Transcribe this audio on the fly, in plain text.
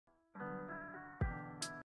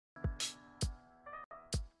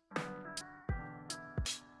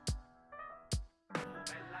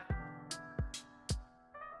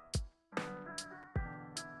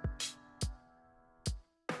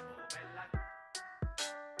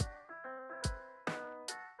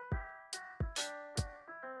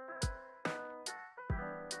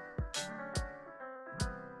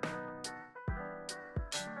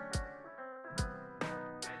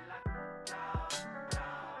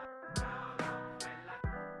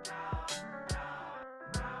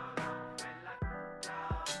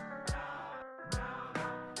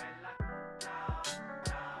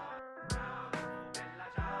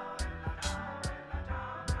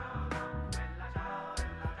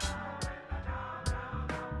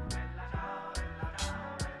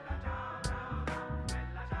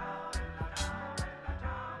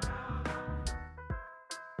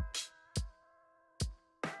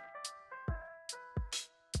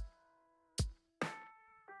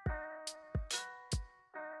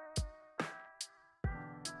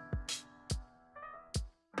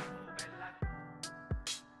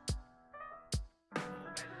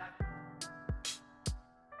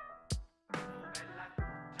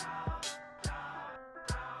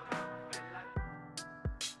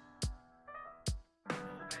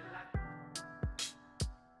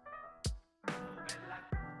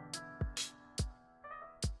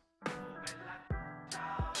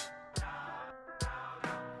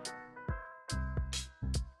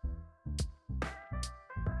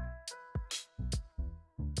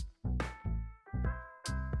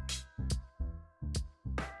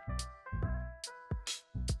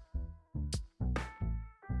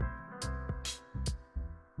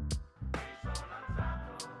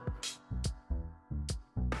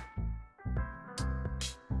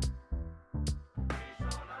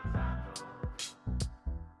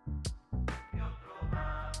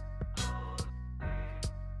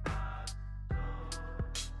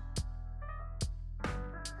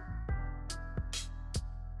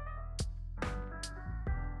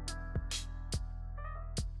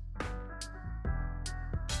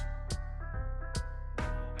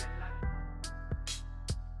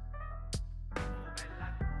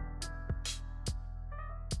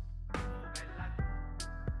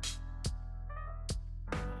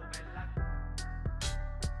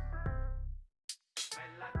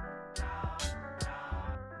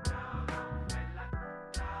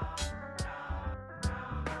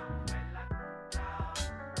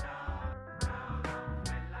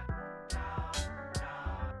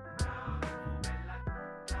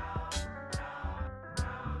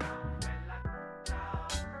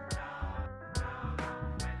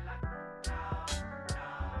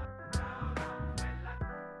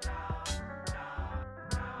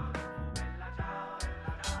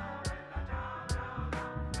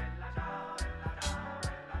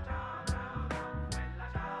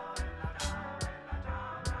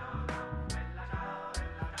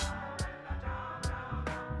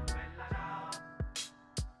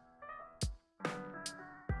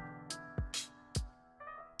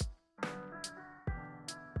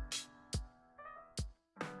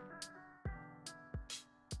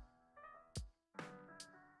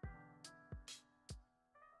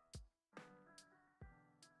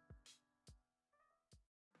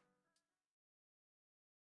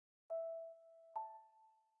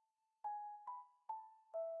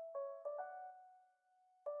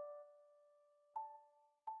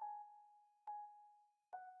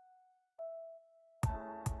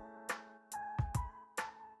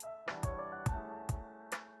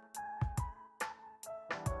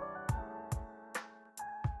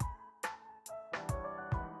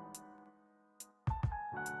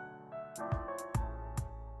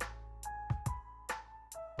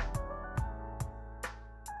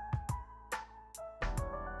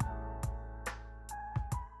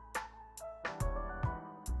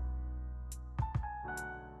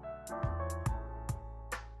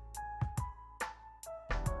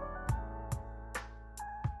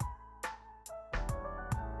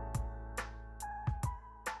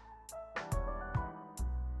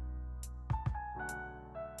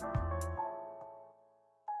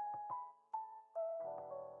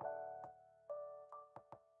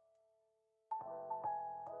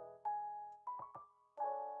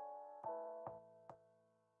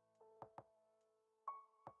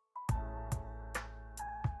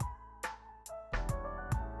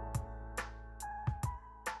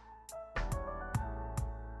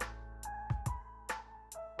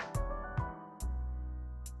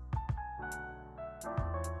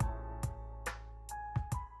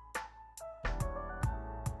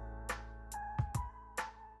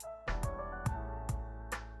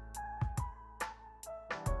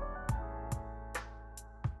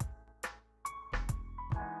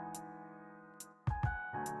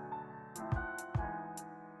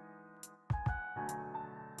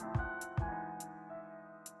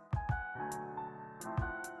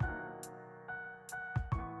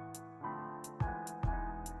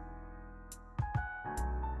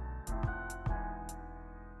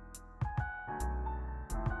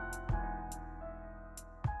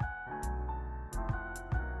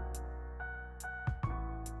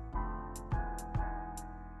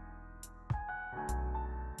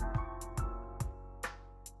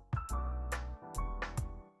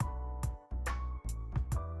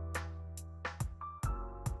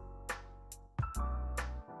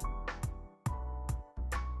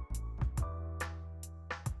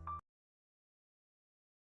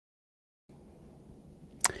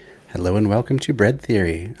Hello and welcome to Bread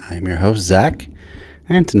Theory. I'm your host, Zach,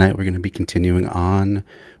 and tonight we're going to be continuing on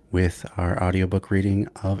with our audiobook reading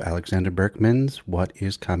of Alexander Berkman's What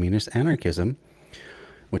is Communist Anarchism,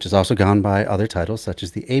 which has also gone by other titles such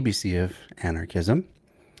as The ABC of Anarchism.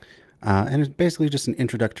 And it's basically just an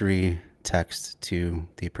introductory text to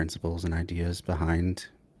the principles and ideas behind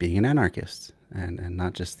being an anarchist, and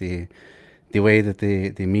not just the way that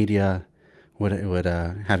the media would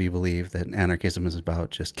have you believe that anarchism is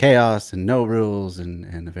about just chaos and no rules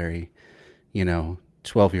and a very,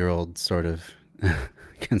 12-year-old sort of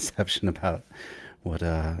conception about what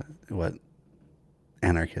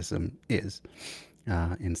anarchism is.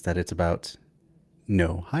 Instead, it's about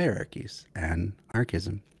no hierarchies and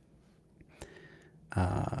anarchism.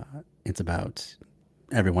 It's about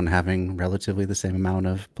everyone having relatively the same amount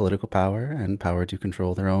of political power and power to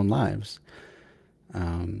control their own lives.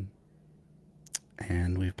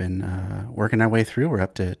 And we've been working our way through. We're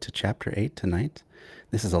up to chapter 8 tonight.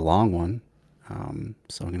 This is a long one,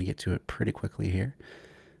 so I'm going to get to it pretty quickly here.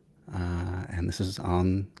 And this is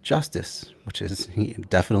on justice, which is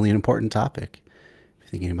definitely an important topic. If you're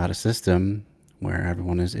thinking about a system where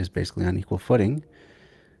everyone is basically on equal footing,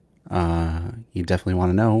 you definitely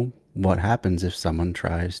want to know what happens if someone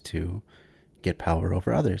tries to get power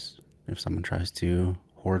over others, if someone tries to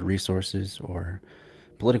hoard resources or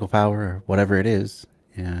political power or whatever it is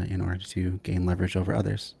in order to gain leverage over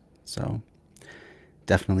others. So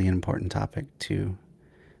definitely an important topic to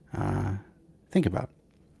think about.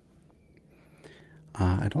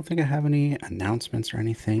 I don't think I have any announcements or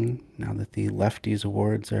anything now that the Lefties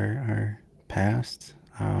Awards are past.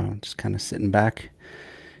 Just kind of sitting back,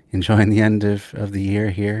 enjoying the end of the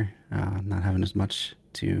year here. Not having as much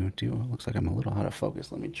to do. It looks like I'm a little out of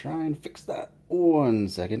focus. Let me try and fix that. 1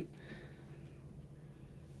 second.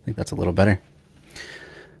 I think that's a little better.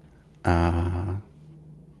 So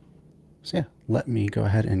yeah, let me go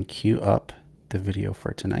ahead and queue up the video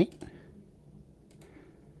for tonight.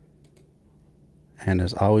 And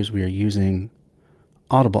as always, we are using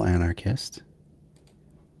Audible Anarchist.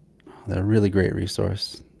 They're a really great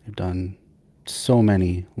resource. They've done so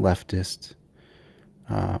many leftist,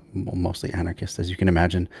 mostly anarchist, as you can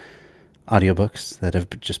imagine, audiobooks that have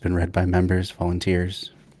just been read by members,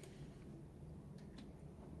 volunteers.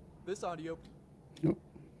 This audio. Oh,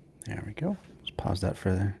 there we go. Let's pause that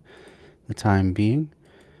for the time being.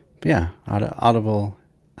 But yeah, Audible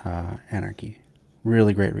Anarchy.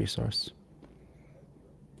 Really great resource.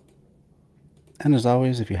 And as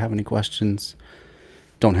always, if you have any questions,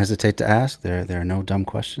 don't hesitate to ask. There are no dumb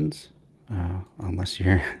questions, unless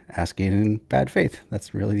you're asking in bad faith.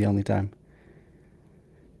 That's really the only time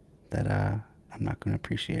that I'm not going to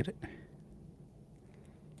appreciate it.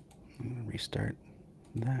 I'm going to restart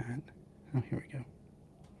that. Oh, here we go.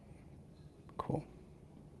 Cool.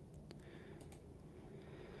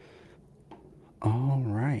 All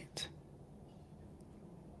right.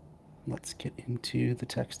 Let's get into the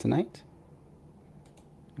text tonight.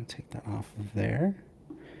 I'm going to take that off of there.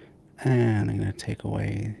 And I'm going to take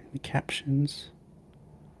away the captions.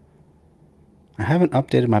 I haven't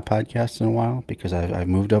updated my podcast in a while because I've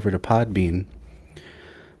moved over to Podbean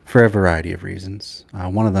for a variety of reasons.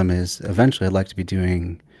 One of them is eventually I'd like to be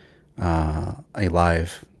doing a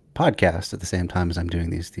live podcast at the same time as I'm doing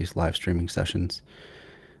these live streaming sessions.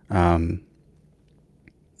 But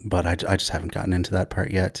I just haven't gotten into that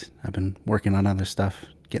part yet. I've been working on other stuff,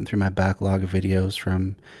 getting through my backlog of videos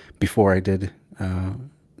from before I did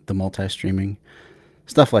the multi-streaming,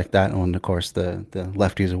 stuff like that. And of course, the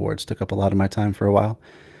Lefties Awards took up a lot of my time for a while.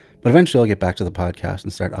 But eventually I'll get back to the podcast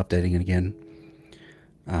and start updating it again.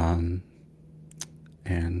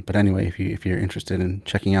 But anyway, if you're interested in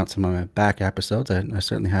checking out some of my back episodes, I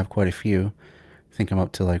certainly have quite a few. I think I'm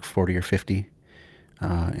up to like 40 or 50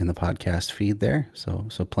 in the podcast feed there, so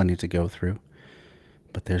plenty to go through.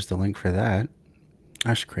 But there's the link for that.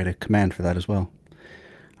 I should create a command for that as well.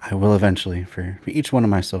 I will eventually for each one of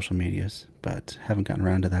my social medias, but haven't gotten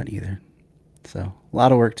around to that either. So a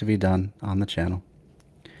lot of work to be done on the channel.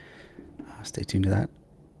 Stay tuned to that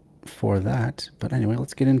for that. But anyway,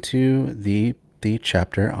 let's get into the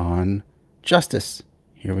chapter on justice.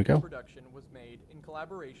 Here we go. Production was made in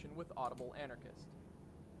collaboration with Audible Anarchist.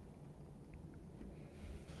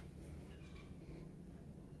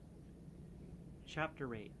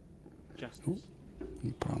 Chapter 8. Justice.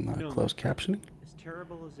 Ooh, put on No, closed my friend, captioning. as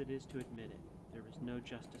terrible as it is to admit it, there is no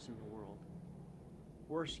justice in the world.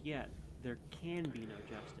 Worse yet, there can be no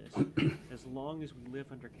justice as long as we live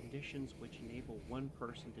under conditions which enable one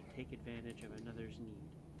person to take advantage of another's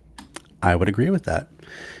need. I would agree with that.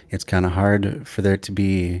 It's kind of hard for there to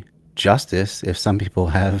be justice if some people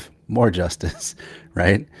have more justice,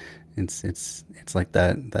 right? It's like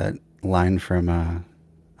that line from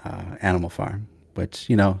Animal Farm, which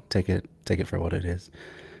take it for what it is.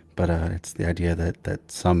 But it's the idea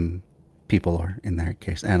that some people, or in their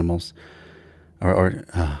case animals, or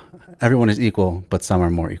everyone is equal, but some are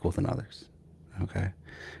more equal than others. Okay, and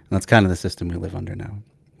that's kind of the system we live under now.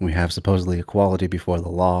 We have supposedly equality before the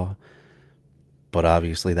law, but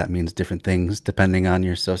obviously that means different things depending on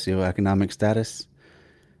your socioeconomic status.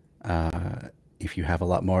 If you have a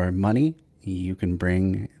lot more money, you can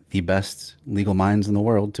bring the best legal minds in the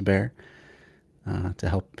world to bear to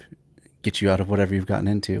help get you out of whatever you've gotten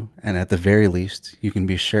into. And at the very least, you can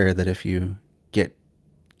be sure that if you get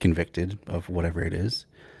convicted of whatever it is,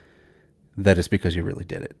 that it's because you really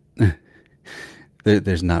did it.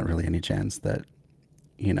 There's not really any chance that,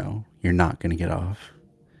 you're not going to get off.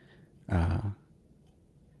 Uh,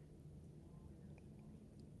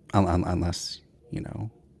 unless,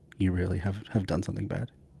 you really have done something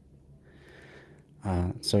bad.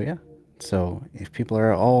 So yeah. So if people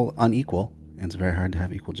are all unequal, it's very hard to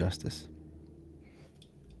have equal justice.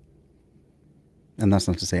 And that's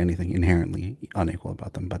not to say anything inherently unequal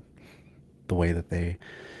about them, but the way that they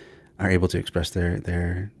are able to express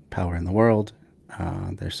their power in the world,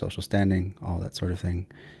 their social standing, all that sort of thing.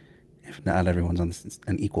 If not everyone's on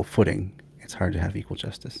an equal footing, it's hard to have equal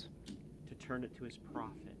justice. To turn it to his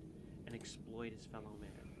profit and exploit his fellow man.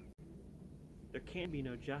 There can be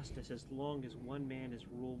no justice as long as one man is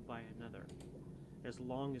ruled by another, as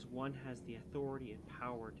long as one has the authority and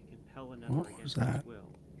power to compel another against his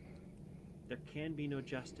will. There can be no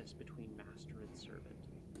justice between master and servant,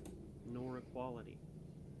 nor equality.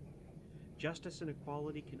 Justice and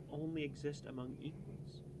equality can only exist among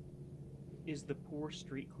equals. Is the poor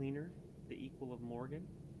street cleaner the equal of Morgan?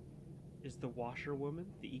 Is the washerwoman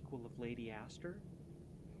the equal of Lady Astor?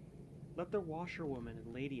 Let the washerwoman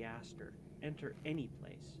and Lady Astor enter any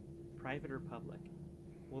place, private or public.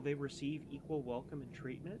 Will they receive equal welcome and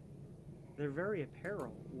treatment? Their very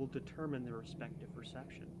apparel will determine their respective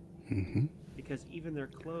reception. Mm-hmm. Because even their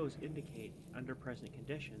clothes indicate, under present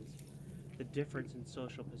conditions, the difference in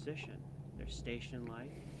social position, their station in life,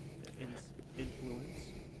 their influence,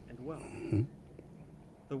 and wealth. Mm-hmm.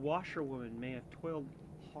 The washerwoman may have toiled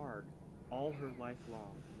hard all her life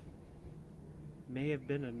long, may have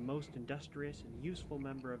been a most industrious and useful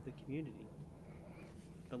member of the community.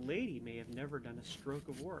 The lady may have never done a stroke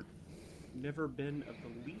of work, never been of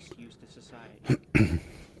the least use to society.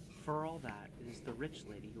 For all that, it is the rich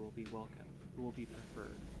lady who will be welcome, who will be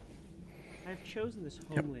preferred. I have chosen this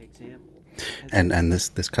homely example. And this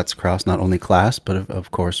cuts across not only class, but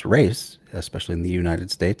of course race, especially in the United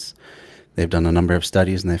States. They've done a number of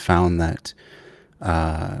studies, and they found that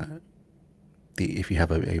if you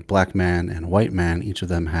have a black man and a white man, each of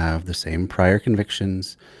them have the same prior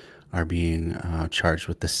convictions, are being charged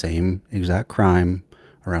with the same exact crime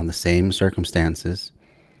around the same circumstances.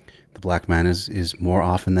 The black man is more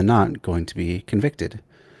often than not going to be convicted.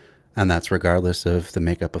 And that's regardless of the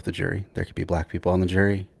makeup of the jury. There could be black people on the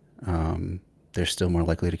jury. They're still more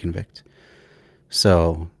likely to convict.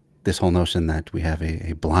 So this whole notion that we have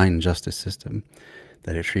a blind justice system,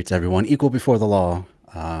 that it treats everyone equal before the law,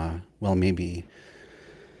 well, maybe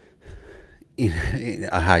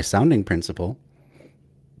a high-sounding principle,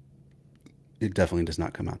 it definitely does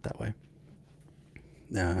not come out that way.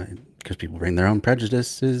 Because people bring their own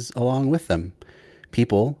prejudices along with them.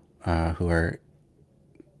 People who are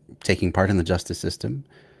taking part in the justice system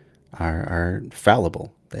are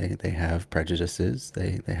fallible. They have prejudices.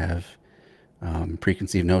 They have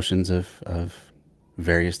preconceived notions of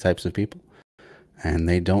various types of people, and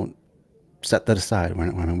they don't set that aside.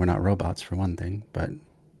 We're not robots, for one thing, but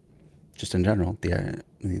just in general,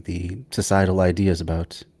 the societal ideas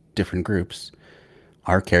about different groups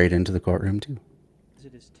are carried into the courtroom too.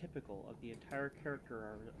 It is typical of the entire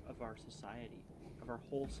character of our society, of our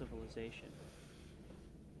whole civilization.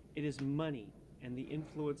 It is money and the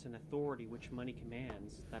influence and authority which money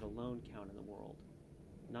commands that alone count in the world,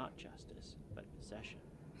 not justice, but possession.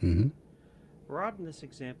 Mm-hmm. Broaden this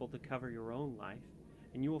example to cover your own life,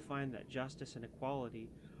 and you will find that justice and equality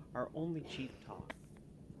are only cheap talk,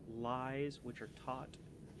 lies which are taught,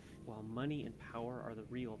 while money and power are the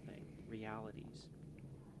real thing, realities.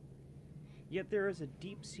 Yet there is a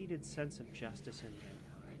deep-seated sense of justice in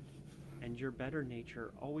mankind, and your better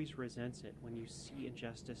nature always resents it when you see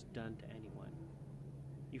injustice done to anyone.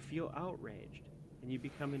 You feel outraged, and you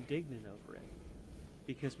become indignant over it,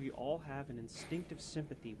 because we all have an instinctive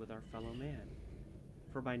sympathy with our fellow man.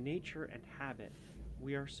 For by nature and habit,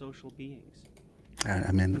 we are social beings.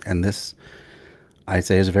 I mean, and this, I'd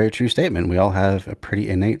say, is a very true statement. We all have a pretty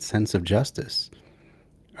innate sense of justice.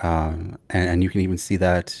 And you can even see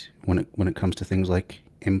that when it comes to things like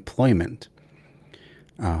employment.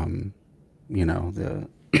 You know, the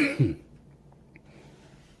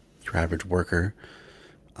your average worker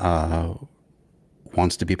uh,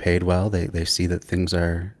 wants to be paid well. They see that things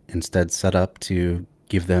are instead set up to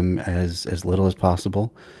give them as little as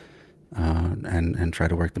possible, and try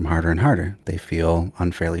to work them harder and harder. They feel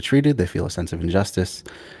unfairly treated. They feel a sense of injustice,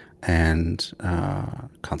 and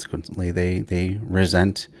consequently, they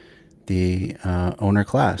resent the owner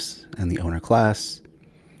class, and the owner class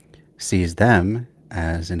sees them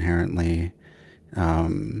as inherently,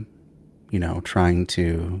 um, trying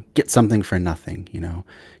to get something for nothing.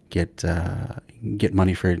 Get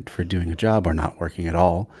money for doing a job or not working at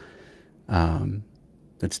all. Um,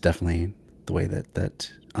 that's definitely the way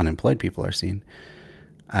that unemployed people are seen,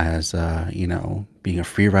 as being a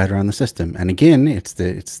free rider on the system. And again,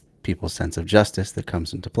 it's people's sense of justice that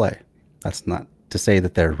comes into play. That's not to say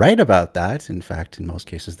that they're right about that. In fact, in most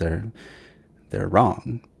cases, they're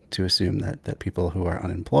wrong to assume that people who are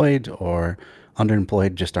unemployed or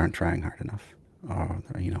underemployed just aren't trying hard enough, or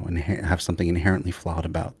have something inherently flawed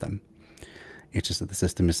about them. It's just that the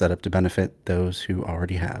system is set up to benefit those who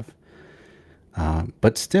already have.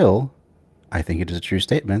 But still, I think it is a true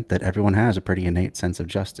statement that everyone has a pretty innate sense of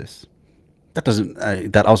justice.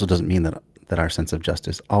 That also doesn't mean that our sense of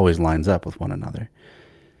justice always lines up with one another.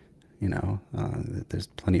 There's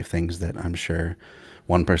plenty of things that I'm sure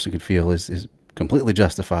one person could feel is completely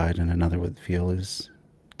justified, and another would feel is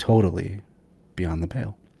totally beyond the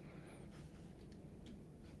pale.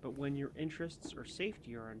 But when your interests or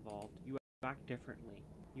safety are involved, you act differently.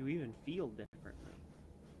 You even feel differently.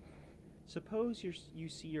 Suppose you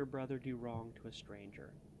see your brother do wrong to a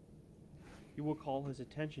stranger. You will call his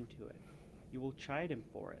attention to it. You will chide him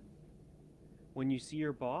for it. When you see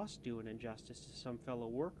your boss do an injustice to some fellow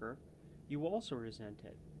worker, you also resent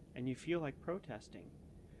it, and you feel like protesting.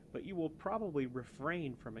 But you will probably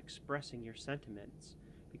refrain from expressing your sentiments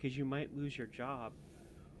because you might lose your job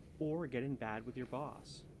or get in bad with your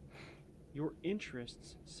boss. Your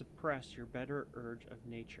interests suppress your better urge of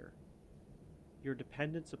nature. Your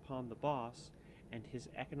dependence upon the boss and his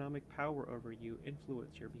economic power over you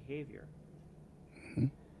influence your behavior. Mm-hmm.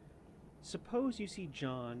 Suppose you see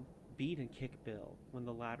John beat and kick Bill when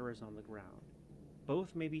the latter is on the ground.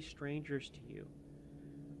 Both may be strangers to you,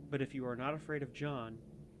 but if you are not afraid of John,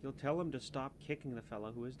 you'll tell him to stop kicking the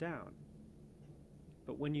fellow who is down.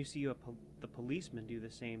 But when you see the policeman do the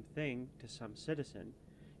same thing to some citizen,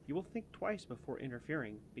 you will think twice before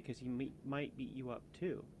interfering because he might beat you up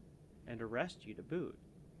too, and arrest you to boot.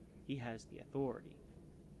 He has the authority.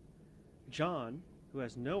 John, who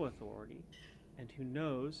has no authority, and who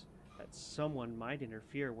knows that someone might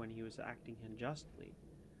interfere when he was acting unjustly,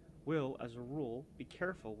 will, as a rule, be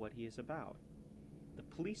careful what he is about. The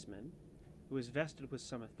policeman, who is vested with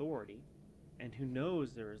some authority, and who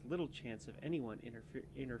knows there is little chance of anyone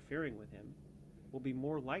interfering with him, will be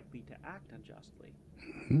more likely to act unjustly.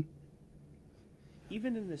 Mm-hmm.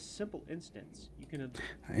 Even in this simple instance, you can...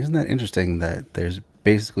 Isn't that interesting that there's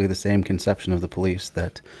basically the same conception of the police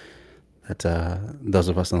that those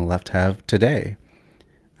of us on the left have today?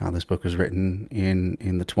 This book was written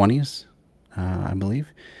in the 20s, I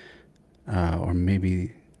believe, or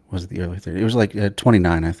maybe was it the early 30s? It was like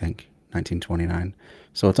 29, I think, 1929.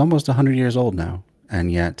 So it's almost 100 years old now,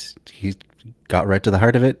 and yet he got right to the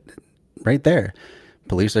heart of it right there.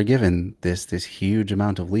 Police are given this huge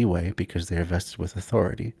amount of leeway because they are vested with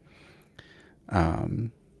authority.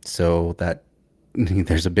 So that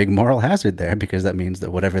there's a big moral hazard there, because that means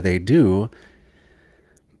that whatever they do,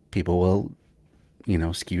 people will,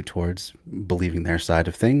 skew towards believing their side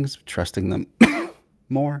of things, trusting them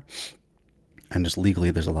more, and just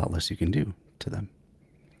legally, there's a lot less you can do to them.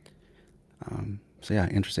 So yeah,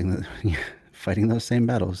 interesting that fighting those same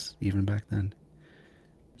battles even back then.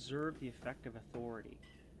 Observe the effect of authority,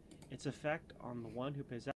 its effect on the one who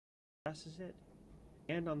possesses it,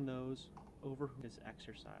 and on those over whom it is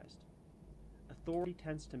exercised. Authority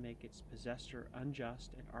tends to make its possessor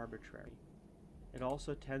unjust and arbitrary. It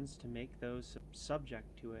also tends to make those subject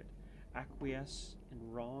to it acquiesce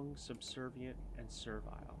in wrong, subservient, and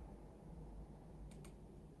servile.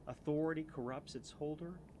 Authority corrupts its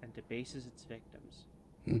holder and debases its victims.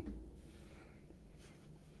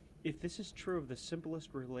 If this is true of the simplest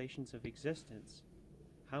relations of existence,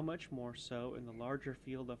 how much more so in the larger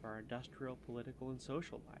field of our industrial, political, and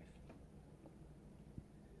social life?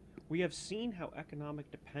 We have seen how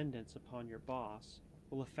economic dependence upon your boss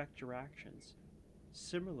will affect your actions.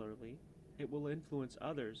 Similarly, it will influence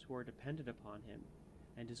others who are dependent upon him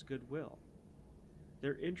and his goodwill.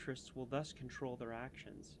 Their interests will thus control their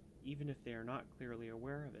actions, even if they are not clearly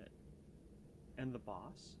aware of it. And the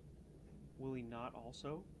boss? will he not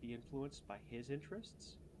also be influenced by his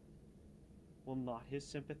interests? Will not his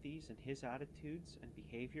sympathies and his attitudes and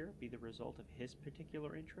behavior be the result of his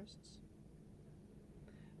particular interests?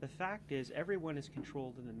 The fact is, everyone is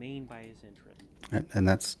controlled in the main by his interests. And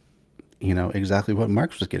that's, exactly what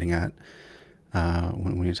Marx was getting at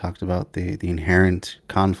when he talked about the inherent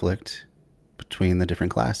conflict between the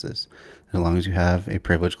different classes. As long as you have a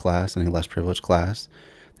privileged class and a less privileged class,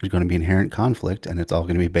 there's going to be inherent conflict, and it's all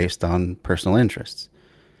going to be based on personal interests.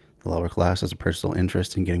 The lower class has a personal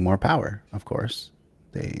interest in getting more power, of course.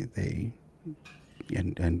 They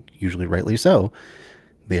and usually rightly so,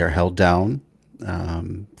 they are held down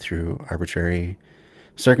through arbitrary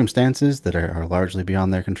circumstances that are largely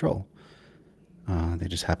beyond their control. They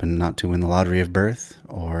just happen not to win the lottery of birth,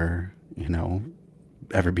 or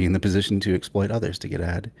ever be in the position to exploit others to get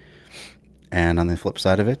ahead. And on the flip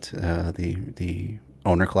side of it, the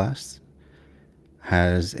owner class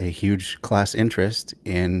has a huge class interest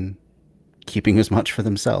in keeping as much for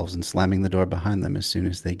themselves and slamming the door behind them as soon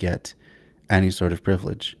as they get any sort of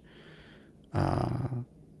privilege.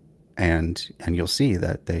 And you'll see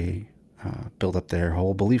that they build up their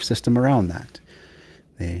whole belief system around that.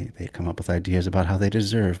 They come up with ideas about how they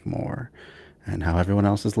deserve more, and how everyone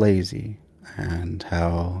else is lazy, and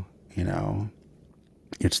how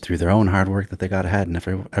it's through their own hard work that they got ahead, and if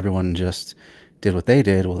everyone just did what they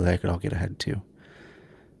did, well, they could all get ahead too.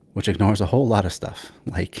 Which ignores a whole lot of stuff,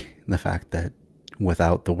 like the fact that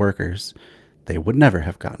without the workers, they would never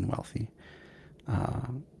have gotten wealthy.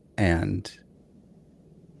 And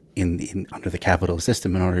under the capitalist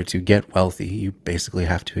system, in order to get wealthy, you basically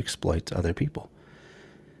have to exploit other people.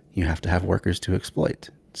 You have to have workers to exploit.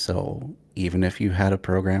 So even if you had a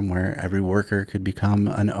program where every worker could become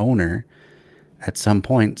an owner, at some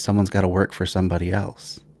point, someone's got to work for somebody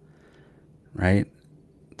else, right?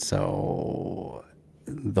 So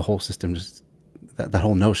the whole system just, that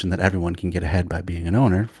whole notion that everyone can get ahead by being an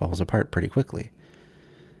owner falls apart pretty quickly.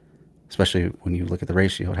 Especially when you look at the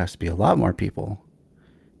ratio, it has to be a lot more people.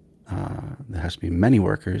 There has to be many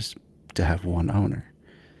workers to have one owner.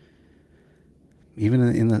 Even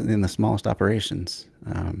in the smallest operations,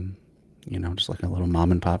 just like a little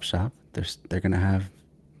mom and pop shop, they're going to have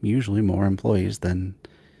usually more employees than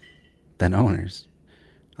owners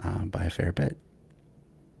by a fair bit.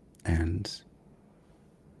 And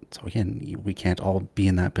so again, we can't all be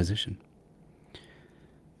in that position.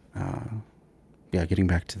 Getting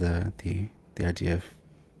back to the idea of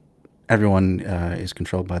everyone is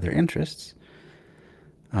controlled by their interests.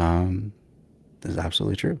 This is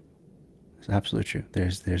absolutely true. It's absolutely true.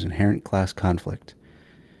 There's inherent class conflict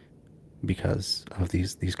because of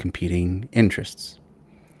these competing interests.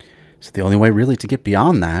 So the only way really to get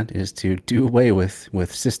beyond that is to do away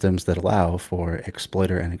with systems that allow for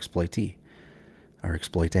exploiter and exploitee, or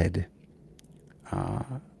exploited.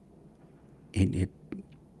 It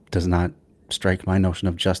does not strike my notion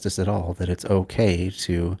of justice at all that it's okay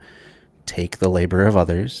to take the labor of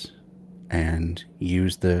others and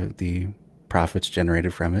use the profits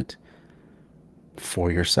generated from it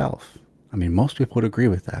for yourself. I mean, most people would agree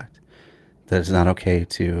with that. That it's not okay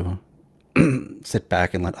to sit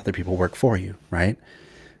back and let other people work for you, right?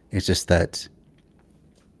 It's just that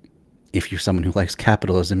if you're someone who likes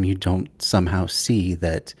capitalism, you don't somehow see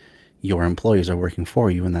that your employees are working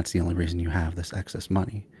for you, and that's the only reason you have this excess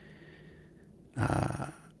money.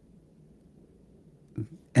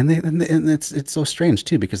 And it's so strange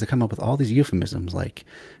too, because they come up with all these euphemisms like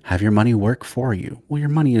 "have your money work for you." Well, your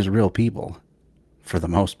money is real people, for the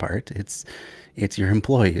most part. It's your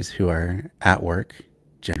employees who are at work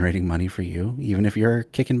generating money for you, even if you're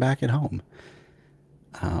kicking back at home.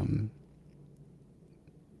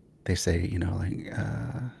 They say,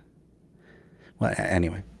 well,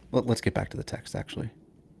 anyway, let's get back to the text. Actually,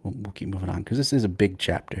 we'll keep moving on because this is a big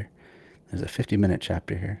chapter. There's a 50-minute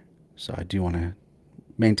chapter here, so I do want to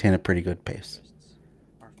maintain a pretty good pace.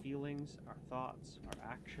 Our feelings, our thoughts,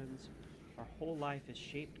 our actions, our whole life is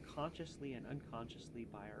shaped consciously and unconsciously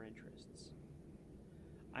by our interests.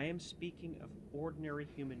 I am speaking of ordinary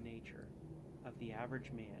human nature, of the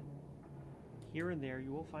average man. Here and there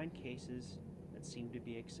you will find cases that seem to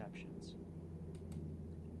be exceptions.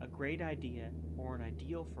 A great idea, or an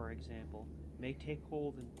ideal, for example, may take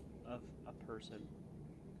hold of a person,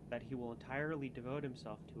 that he will entirely devote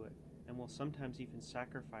himself to it, and will sometimes even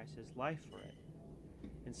sacrifice his life for it.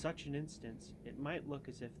 In such an instance, it might look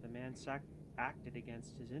as if the man acted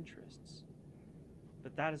against his interests.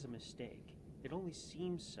 But that is a mistake. It only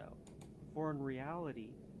seems so, for in reality,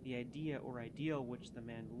 the idea or ideal which the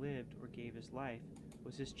man lived or gave his life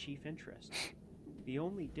was his chief interest. The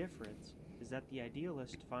only difference is that the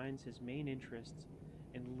idealist finds his main interests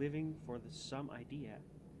and living for some idea,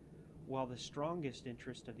 while the strongest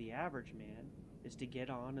interest of the average man is to get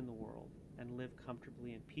on in the world and live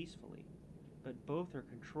comfortably and peacefully, but both are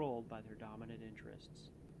controlled by their dominant interests.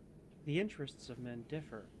 The interests of men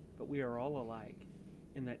differ, but we are all alike,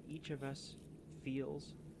 in that each of us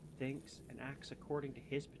feels, thinks, and acts according to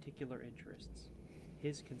his particular interests,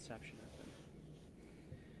 his conception of them.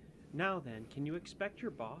 Now then, can you expect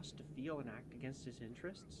your boss to feel and act against his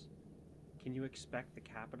interests? Can you expect the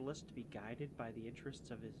capitalist to be guided by the interests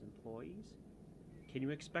of his employees? Can you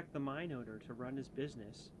expect the mine owner to run his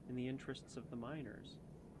business in the interests of the miners?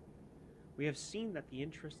 We have seen that the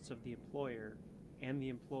interests of the employer and the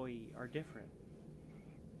employee are different,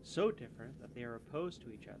 so different that they are opposed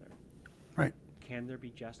to each other. Right. Can there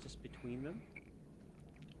be justice between them?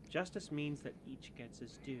 Justice means that each gets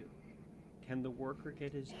his due. Can the worker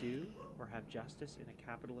get his due or have justice in a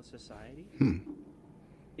capitalist society?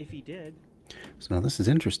 If he did, So now this is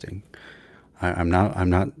interesting. I'm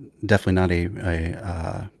not definitely not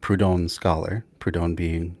a Proudhon scholar. Proudhon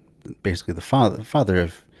being basically the father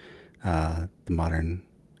of the modern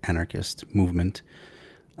anarchist movement.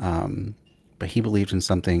 But he believed in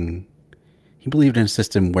something. He believed in a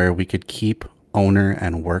system where we could keep owner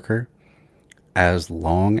and worker as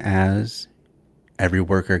long as every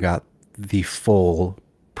worker got the full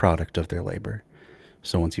product of their labor.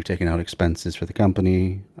 So once you've taken out expenses for the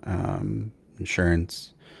company,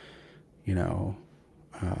 insurance, you know,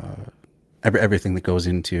 everything that goes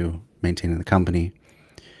into maintaining the company,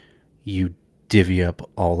 you divvy up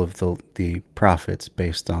all of the profits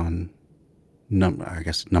based on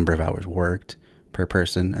number of hours worked per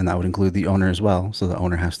person, and that would include the owner as well. So the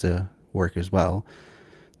owner has to work as well.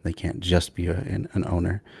 They can't just be an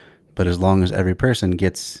owner. But as long as every person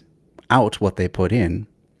gets out what they put in,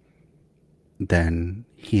 then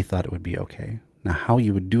he thought it would be okay. Now, how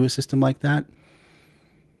you would do a system like that,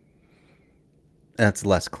 that's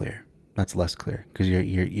less clear. That's less clear because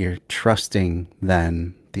you're trusting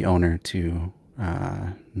then the owner to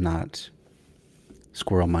not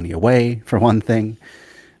squirrel money away, for one thing,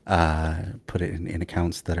 put it in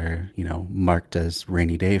accounts that are, marked as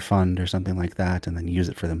rainy day fund or something like that, and then use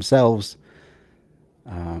it for themselves.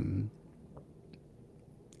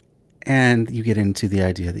 And you get into the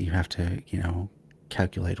idea that you have to,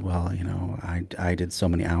 calculate, well, I did so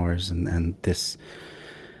many hours, and this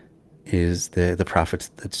is the profits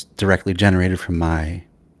that's directly generated from my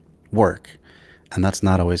work. And that's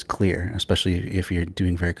not always clear, especially if you're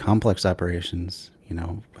doing very complex operations,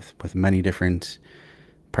 with many different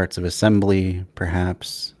parts of assembly,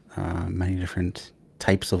 perhaps, many different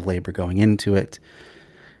types of labor going into it.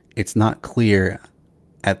 It's not clear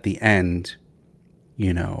at the end,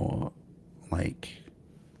 like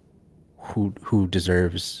who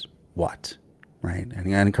deserves what, right?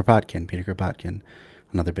 And Kropotkin, Peter Kropotkin,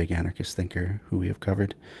 another big anarchist thinker who we have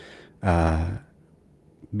covered,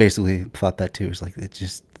 basically thought that too. It's like, it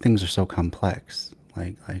just, things are so complex.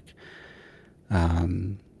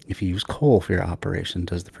 If you use coal for your operation,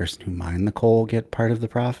 does the person who mined the coal get part of the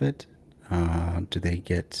profit? Do they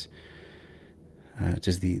get,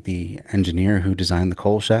 does the engineer who designed the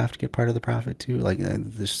coal shaft get part of the profit too?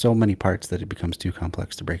 There's so many parts that it becomes too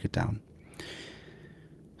complex to break it down.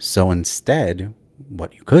 So instead,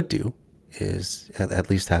 what you could do is at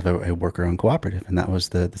least have a worker-owned cooperative. And that was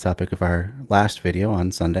the topic of our last video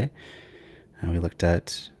on Sunday. And we looked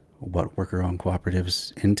at what worker-owned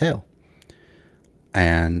cooperatives entail.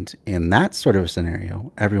 And in that sort of a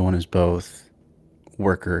scenario, everyone is both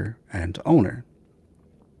worker and owner.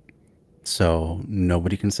 So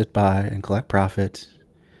nobody can sit by and collect profit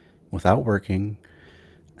without working,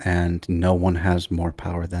 and no one has more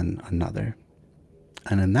power than another.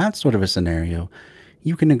 And in that sort of a scenario,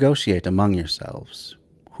 you can negotiate among yourselves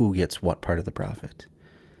who gets what part of the profit.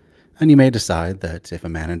 And you may decide that if a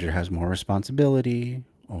manager has more responsibility,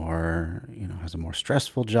 or has a more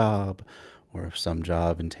stressful job, or if some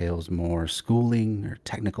job entails more schooling or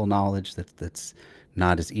technical knowledge that's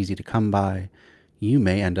not as easy to come by, you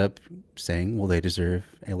may end up saying, well, they deserve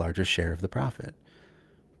a larger share of the profit.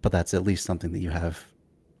 But that's at least something that you have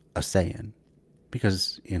a say in.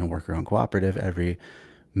 Because in a worker-owned cooperative, every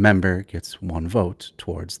member gets one vote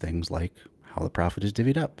towards things like how the profit is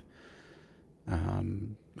divvied up,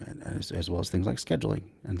 as well as things like scheduling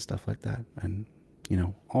and stuff like that, and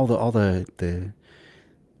all the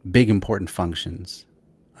big important functions,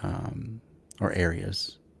 or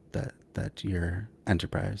areas that your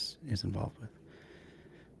enterprise is involved with.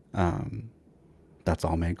 That's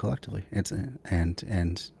all made collectively.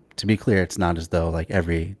 And to be clear, it's not as though like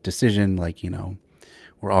every decision,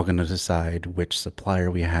 we're all going to decide which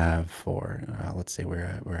supplier we have for, let's say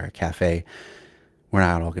we're a cafe. We're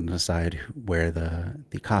not all going to decide where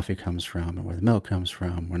the coffee comes from and where the milk comes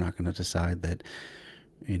from. We're not going to decide that,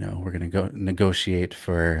 we're going to go negotiate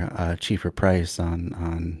for a cheaper price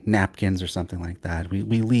on napkins or something like that. We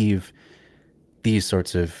leave these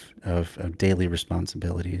sorts of daily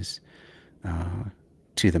responsibilities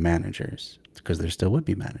to the managers, because there still would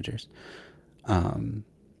be managers.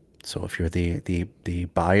 So if you're the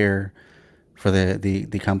buyer for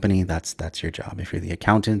the company, that's your job. If you're the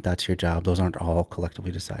accountant, that's your job. Those aren't all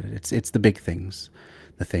collectively decided. It's the big things,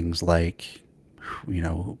 the things like,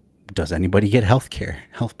 does anybody get health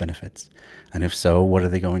benefits, and if so, what are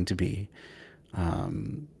they going to be?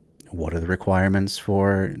 What are the requirements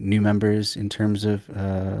for new members in terms of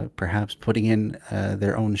perhaps putting in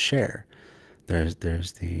their own share? There's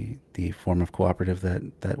the form of cooperative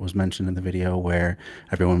that was mentioned in the video where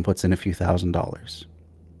everyone puts in a few $1,000s.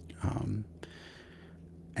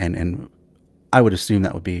 And I would assume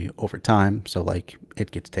that would be over time. So like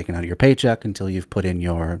it gets taken out of your paycheck until you've put in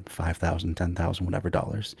your 5,000, 10,000, whatever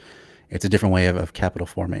dollars. It's a different way of capital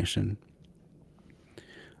formation.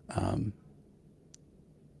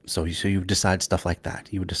 So you would decide stuff like that.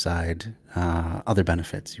 You would decide other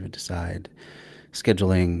benefits. You would decide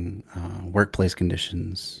scheduling, workplace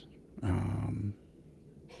conditions,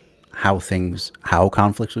 how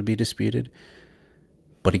conflicts would be disputed.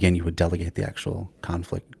 But again, you would delegate the actual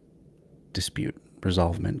conflict dispute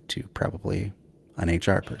resolvement to probably an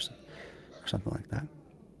HR person or something like that.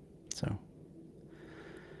 So,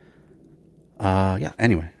 yeah,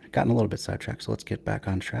 anyway, gotten a little bit sidetracked, so let's get back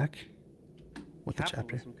on track with the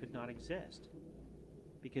chapter. Capitalism could not exist,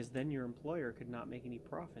 because then your employer could not make any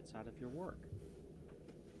profits out of your work.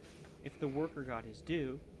 If the worker got his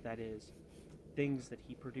due, that is, things that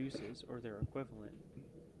he produces or their equivalent,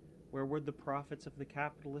 where would the profits of the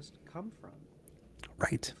capitalist come from?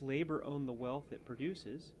 Right. If labor owned the wealth it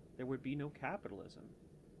produces, there would be no capitalism.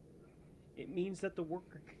 It means that the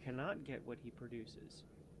worker cannot get what he produces,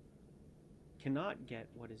 cannot get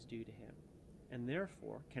what is due to him, and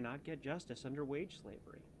therefore cannot get justice under wage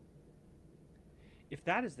slavery. If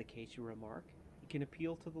that is the case, you remark, he can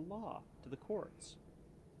appeal to the law, to the courts.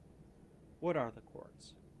 What are the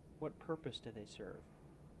courts? What purpose do they serve?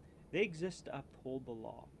 They exist to uphold the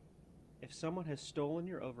law. If someone has stolen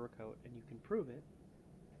your overcoat and you can prove it,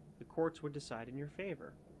 the courts would decide in your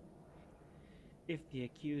favor. If the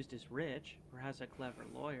accused is rich or has a clever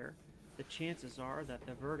lawyer, the chances are that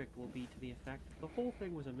the verdict will be to the effect that the whole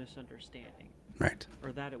thing was a misunderstanding, Right.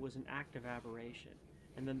 or that it was an act of aberration,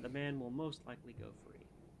 and then the man will most likely go free.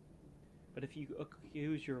 But if you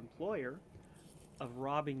accuse your employer of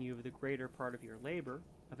robbing you of the greater part of your labor,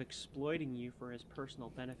 of exploiting you for his personal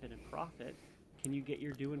benefit and profit, can you get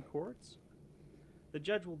your due in courts? The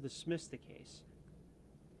judge will dismiss the case,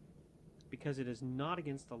 because it is not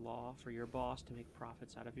against the law for your boss to make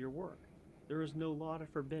profits out of your work. There is no law to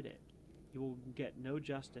forbid it. You will get no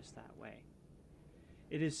justice that way.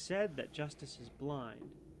 It is said that justice is blind.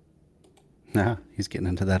 Yeah, he's getting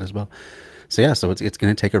into that as well. So yeah, so it's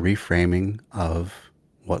going to take a reframing of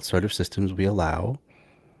what sort of systems we allow,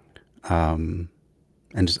 and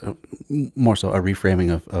just more so a reframing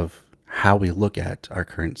of how we look at our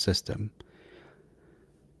current system.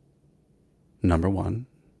 Number one,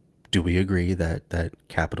 do we agree that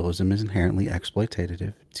capitalism is inherently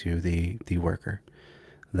exploitative to the worker?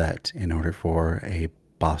 That in order for a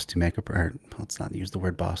boss to make or let's not use the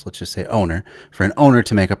word boss, let's just say owner, for an owner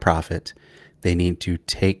to make a profit, they need to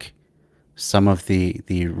take some of the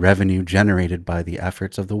revenue generated by the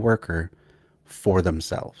efforts of the worker for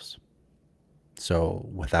themselves. So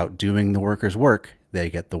without doing the worker's work, they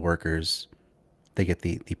get the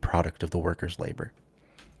product of the worker's labor.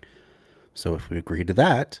 So if we agree to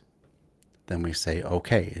that, then we say,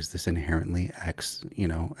 okay, is this inherently an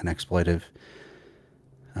exploitative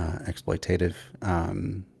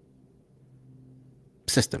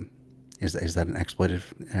system? Is that an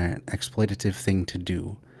exploitative thing to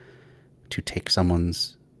do, to take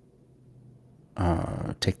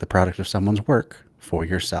take the product of someone's work for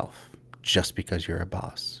yourself just because you're a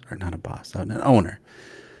boss, or not a boss, an owner?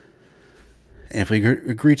 And if we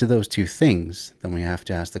agree to those two things, then we have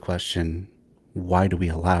to ask the question, why do we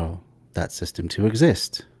allow that system to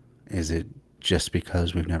exist? Is it just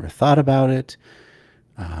because we've never thought about it?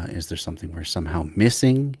 Is there something we're somehow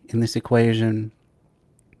missing in this equation?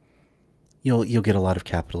 You'll get a lot of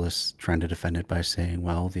capitalists trying to defend it by saying,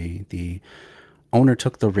 well, the owner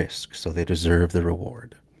took the risk, so they deserve the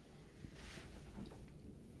reward.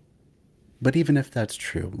 But even if that's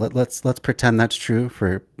true, let's pretend that's true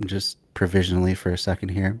for just provisionally for a second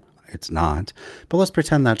here. It's not, but let's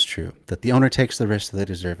pretend that's true, that the owner takes the risk, so they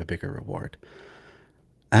deserve a bigger reward.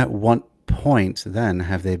 At what point then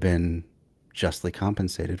have they been justly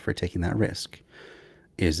compensated for taking that risk?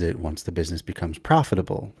 Is it once the business becomes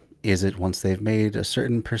profitable? Is it once they've made a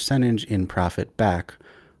certain percentage in profit back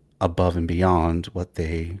above and beyond what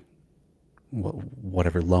they,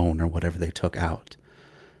 whatever loan or whatever they took out?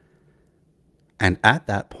 And at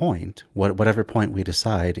that point, whatever point we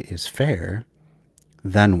decide is fair,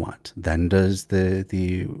 then what? Then does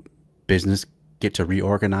the business get to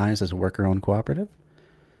reorganize as a worker-owned cooperative?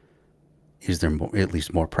 Is there at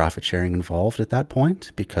least more profit sharing involved at that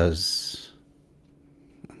point? Because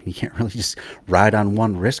you can't really just ride on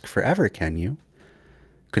one risk forever, can you?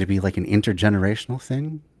 Could it be like an intergenerational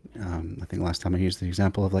thing? I think last time I used the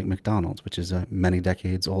example of like McDonald's, which is a many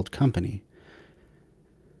decades old company.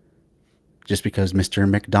 Just because Mr.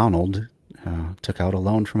 McDonald took out a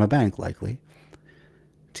loan from a bank, likely,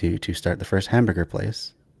 to start the first hamburger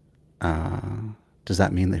place, does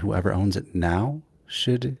that mean that whoever owns it now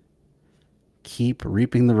should keep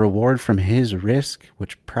reaping the reward from his risk,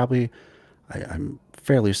 which probably, I'm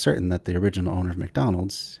fairly certain that the original owner of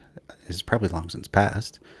McDonald's is probably long since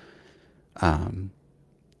passed.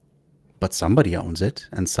 But somebody owns it,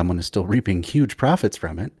 and someone is still reaping huge profits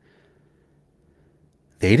from it.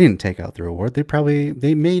 They didn't take out the reward.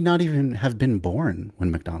 They may not even have been born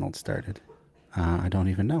when McDonald's started. I don't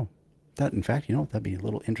even know. That, in fact, that'd be a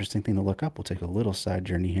little interesting thing to look up. We'll take a little side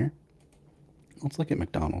journey here. Let's look at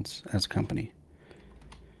McDonald's as a company.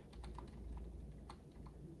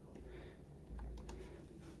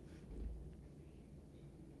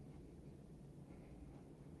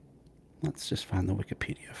 Let's just find the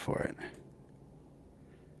Wikipedia for it.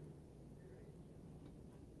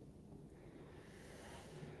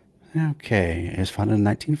 Okay, it was founded in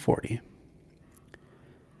 1940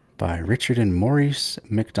 by Richard and Maurice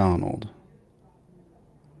McDonald.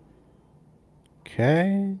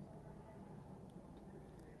 Okay.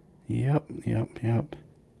 Yep.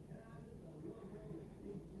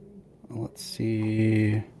 Let's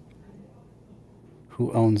see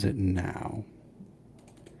who owns it now.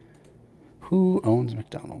 Who owns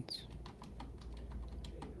McDonald's?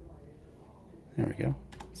 There we go.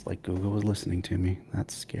 It's like Google was listening to me.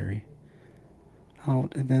 That's scary. Oh,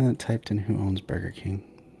 and then it typed in who owns Burger King.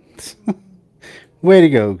 Way to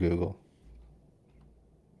go, Google.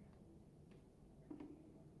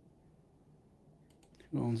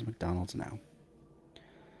 Who owns McDonald's now?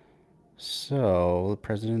 So, the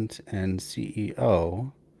president and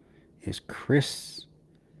CEO is Chris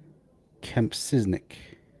Kempczynski.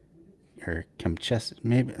 Or Kempczynski,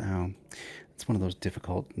 maybe. It's one of those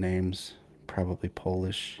difficult names. Probably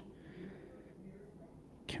Polish.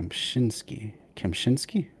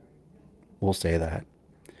 Kempczynski? We'll say that.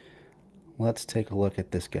 Let's take a look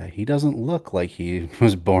at this guy. He doesn't look like he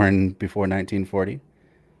was born before 1940.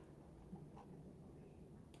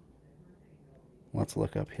 Let's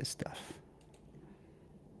look up his stuff.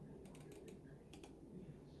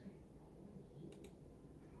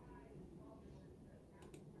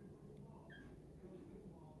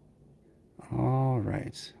 All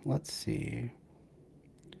right, let's see.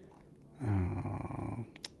 Oh,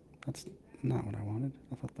 that's not what I wanted.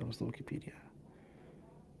 I thought that was the Wikipedia.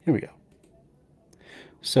 Here we go.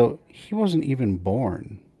 So he wasn't even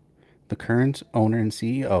born. The current owner and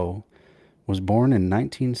CEO was born in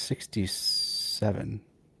 1967.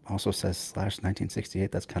 Also says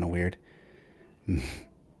 /1968. That's kind of weird.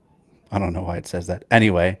 I don't know why it says that.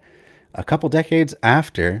 Anyway, a couple decades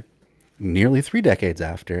after, nearly 3 decades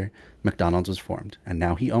after, McDonald's was formed, and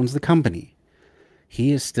now he owns the company.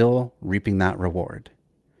 He is still reaping that reward,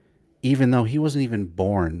 even though he wasn't even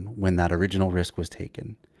born when that original risk was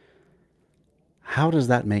taken. How does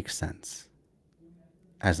that make sense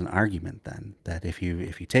as an argument, then, that if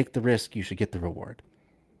you take the risk, you should get the reward?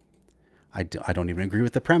 I don't even agree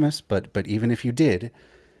with the premise, but even if you did,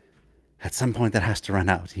 at some point that has to run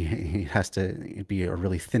out. He has to be a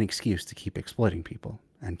really thin excuse to keep exploiting people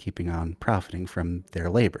and keeping on profiting from their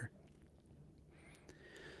labor.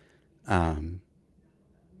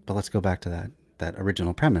 But let's go back to that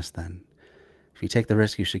original premise then. If you take the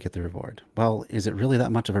risk, you should get the reward. Well, is it really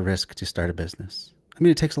that much of a risk to start a business? I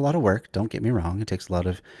mean, it takes a lot of work, don't get me wrong. It takes a lot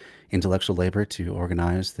of intellectual labor to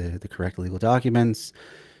organize the correct legal documents,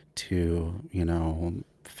 to,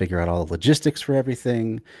 figure out all the logistics for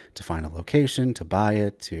everything, to find a location, to buy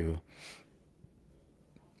it, to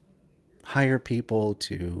hire people,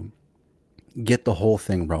 to get the whole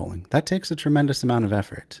thing rolling. That takes a tremendous amount of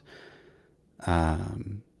effort.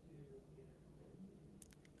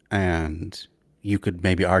 And you could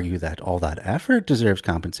maybe argue that all that effort deserves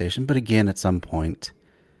compensation, but again, at some point,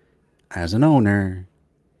 as an owner,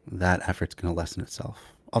 that effort's going to lessen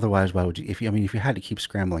itself Otherwise, why would you? If you, I mean, if you had to keep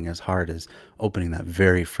scrambling as hard as opening that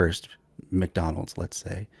very first McDonald's, let's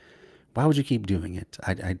say, why would you keep doing it?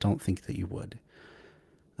 I don't think that you would.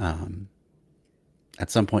 Um, at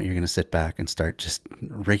some point, you're going to sit back and start just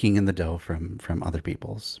raking in the dough from other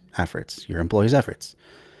people's efforts, your employees' efforts.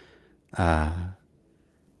 Uh,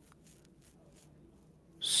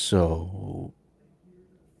 so,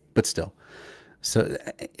 but still, so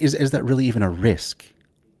is that really even a risk?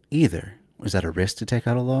 Either is that a risk to take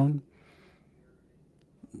out a loan?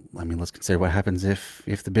 I mean, let's consider what happens if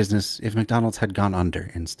the business, if McDonald's had gone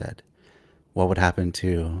under instead. What would happen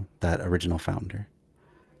to that original founder?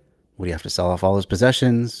 Would he have to sell off all his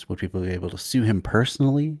possessions? Would people be able to sue him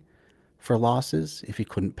personally for losses if he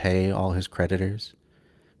couldn't pay all his creditors?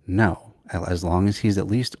 No. As long as he's at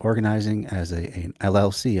least organizing as an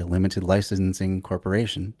LLC, a limited licensing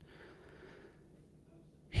corporation,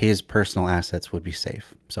 his personal assets would be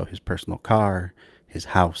safe. So his personal car, his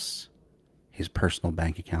house, his personal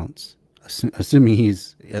bank accounts, assuming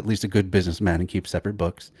he's at least a good businessman and keeps separate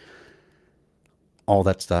books, all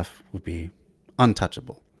that stuff would be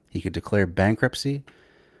untouchable. He could declare bankruptcy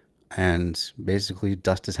and basically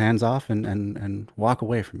dust his hands off and walk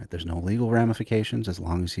away from it. There's no legal ramifications as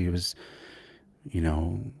long as he was, you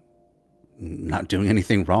know, not doing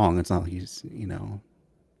anything wrong. It's not like he's,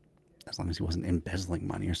 as long as he wasn't embezzling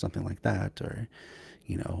money or something like that, or,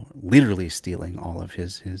 literally stealing all of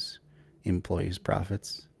his employees'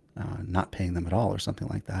 profits, not paying them at all or something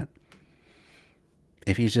like that.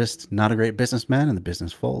 If he's just not a great businessman and the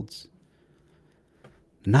business folds,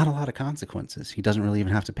 not a lot of consequences. He doesn't really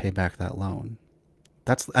even have to pay back that loan.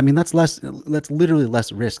 That's literally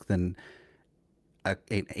less risk than an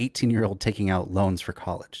 18-year-old taking out loans for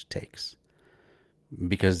college takes.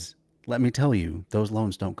 Because let me tell you, those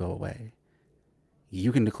loans don't go away.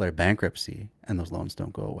 You can declare bankruptcy and those loans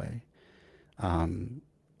don't go away.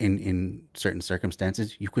 In certain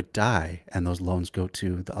circumstances, you could die and those loans go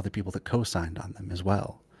to the other people that co-signed on them as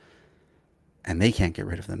well. And they can't get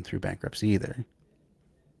rid of them through bankruptcy either.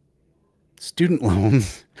 Student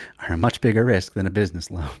loans are a much bigger risk than a business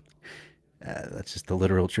loan. That's just the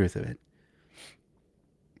literal truth of it.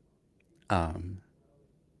 Um,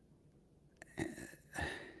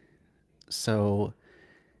 so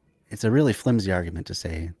it's a really flimsy argument to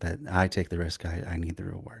say that I take the risk, I need the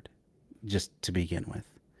reward, just to begin with.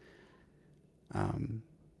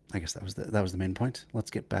 I guess that was the main point. Let's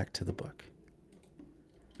get back to the book.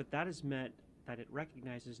 But that is meant that it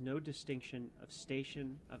recognizes no distinction of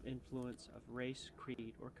station, of influence, of race,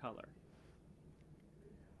 creed, or color.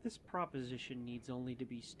 This proposition needs only to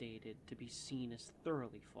be stated to be seen as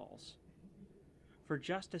thoroughly false. For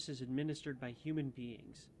justice is administered by human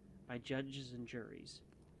beings, by judges and juries.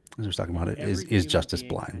 As we're talking about it, Every is human justice being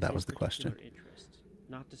blind? has That his was the question. particular interests,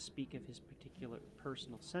 not to speak of his particular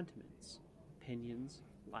personal sentiments, opinions,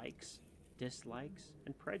 likes, dislikes,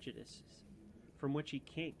 and prejudices, from which he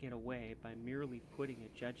can't get away by merely putting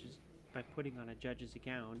on a judge's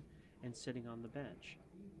gown and sitting on the bench.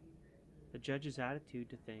 The judge's attitude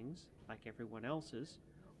to things, like everyone else's,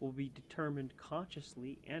 will be determined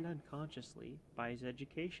consciously and unconsciously by his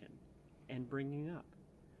education and bringing up,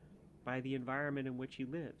 by the environment in which he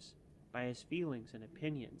lives, by his feelings and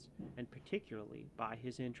opinions, and particularly by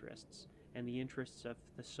his interests and the interests of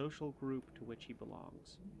the social group to which he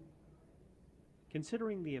belongs.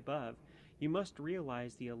 Considering the above, you must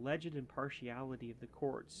realize the alleged impartiality of the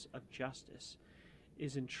courts of justice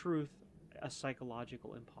is in truth a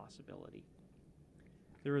psychological impossibility.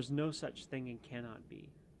 There is no such thing and cannot be.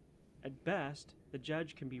 At best, the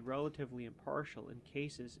judge can be relatively impartial in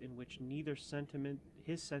cases in which neither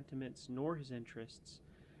his sentiments nor his interests,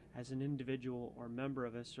 as an individual or member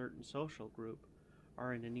of a certain social group,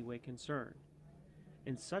 are in any way concerned.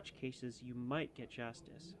 In such cases, you might get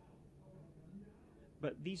justice.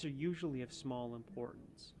 But these are usually of small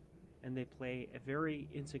importance, and they play a very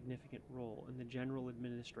insignificant role in the general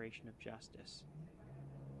administration of justice.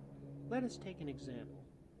 Let us take an example.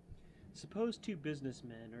 Suppose two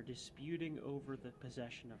businessmen are disputing over the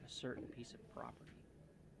possession of a certain piece of property,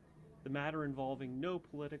 the matter involving no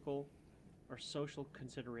political or social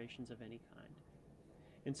considerations of any kind.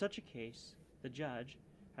 In such a case, the judge,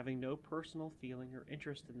 having no personal feeling or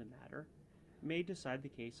interest in the matter, may decide the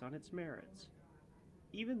case on its merits.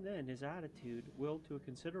 Even then, his attitude will, to a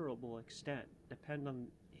considerable extent, depend on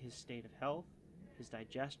his state of health, his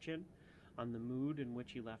digestion, on the mood in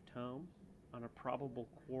which he left home, on a probable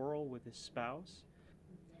quarrel with his spouse,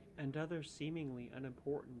 and other seemingly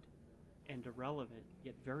unimportant and irrelevant,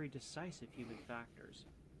 yet very decisive human factors.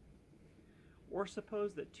 Or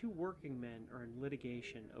suppose that two working men are in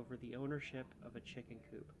litigation over the ownership of a chicken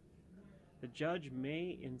coop. The judge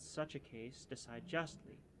may, in such a case, decide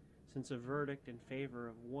justly, since a verdict in favor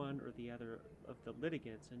of one or the other of the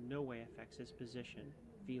litigants in no way affects his position,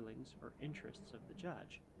 feelings, or interests of the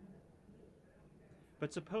judge.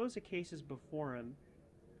 But suppose a case is before him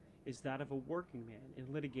is that of a working man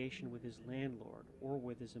in litigation with his landlord or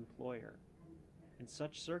with his employer. In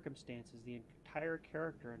such circumstances, the entire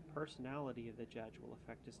character and personality of the judge will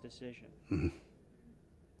affect his decision.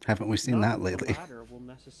 Haven't we seen Not that that lately? the latter will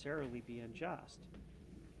necessarily be unjust.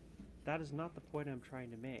 That is not the point I'm trying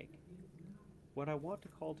to make. What I want to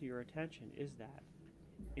call to your attention is that,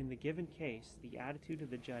 in the given case, the attitude of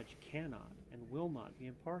the judge cannot and will not be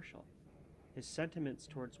impartial. His sentiments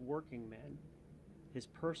towards working men, his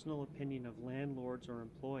personal opinion of landlords or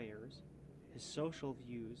employers, his social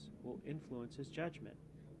views will influence his judgment,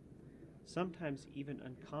 sometimes even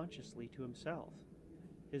unconsciously to himself.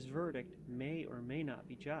 His verdict may or may not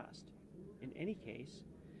be just. In any case,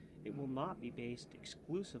 it will not be based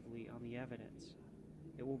exclusively on the evidence.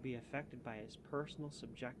 It will be affected by his personal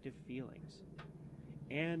subjective feelings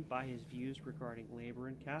and by his views regarding labor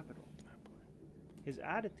and capital. His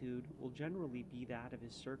attitude will generally be that of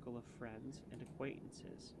his circle of friends and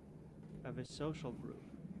acquaintances, of his social group,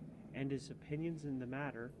 and his opinions in the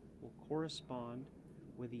matter will correspond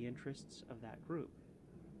with the interests of that group.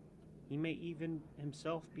 He may even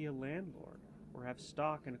himself be a landlord or have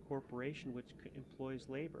stock in a corporation which employs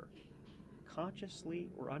labor. Consciously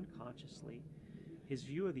or unconsciously, his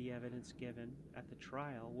view of the evidence given at the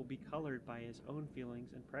trial will be colored by his own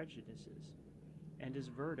feelings and prejudices, and his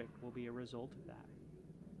verdict will be a result of that.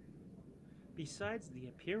 Besides the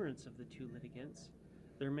appearance of the two litigants,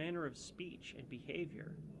 their manner of speech and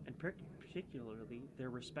behavior, and particularly their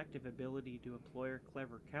respective ability to employ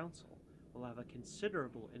clever counsel, will have a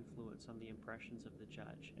considerable influence on the impressions of the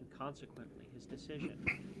judge and consequently his decision.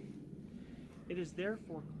 It is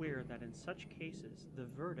therefore clear that in such cases the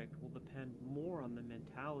verdict will depend more on the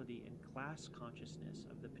mentality and class consciousness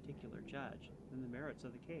of the particular judge than the merits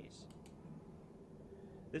of the case.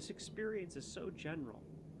 This experience is so general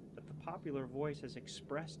that the popular voice has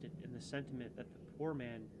expressed it in the sentiment that the poor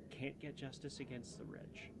man can't get justice against the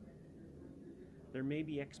rich. There may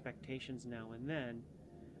be expectations now and then,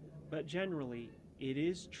 but generally it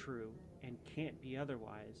is true and can't be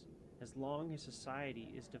otherwise as long as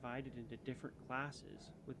society is divided into different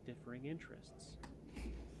classes with differing interests.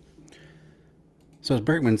 So as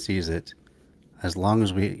Berkman sees it, as long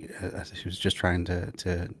as we, as he was just trying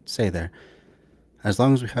to say there, as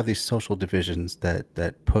long as we have these social divisions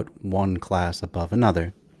that put one class above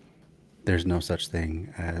another, there's no such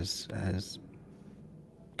thing as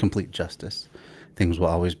complete justice. Things will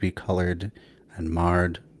always be colored and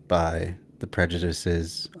marred by the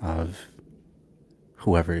prejudices of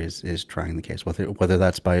whoever is trying the case, whether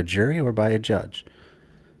that's by a jury or by a judge.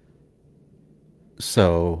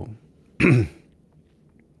 So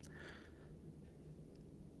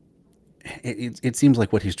it seems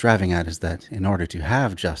like what he's driving at is that in order to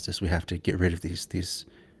have justice, we have to get rid of these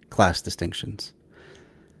class distinctions.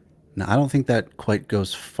 Now, I don't think that quite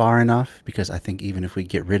goes far enough, because I think even if we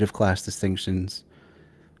get rid of class distinctions,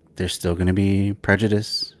 there's still going to be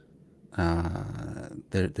prejudice.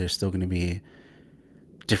 There's still going to be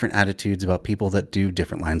different attitudes about people that do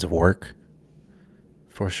different lines of work,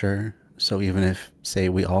 for sure. So even if, say,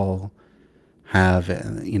 we all have,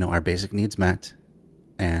 our basic needs met,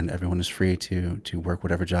 and everyone is free to work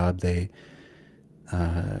whatever job they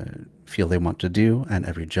feel they want to do, and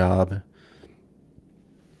every job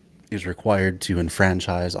is required to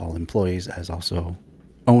enfranchise all employees as also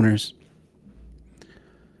owners.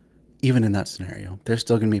 Even in that scenario, there's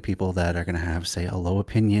still going to be people that are going to have, say, a low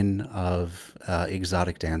opinion of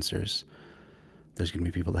exotic dancers. There's going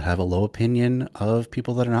to be people that have a low opinion of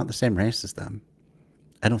people that are not the same race as them.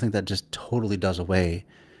 I don't think that just totally does away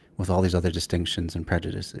with all these other distinctions and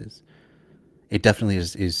prejudices. It definitely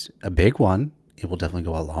is a big one. It will definitely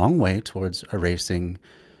go a long way towards erasing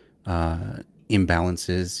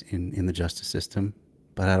imbalances in the justice system,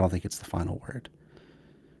 but I don't think it's the final word.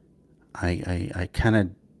 I kind of,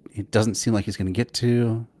 it doesn't seem like he's going to get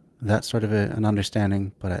to that sort of an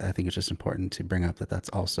understanding, but I think it's just important to bring up that that's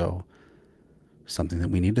also something that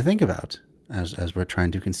we need to think about as we're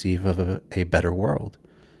trying to conceive of a better world.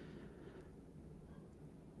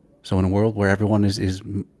 So in a world where everyone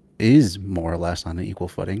is more or less on an equal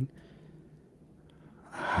footing,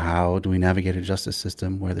 how do we navigate a justice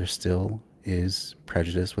system where there still is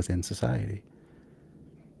prejudice within society?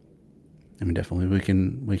 I mean, definitely we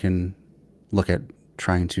can look at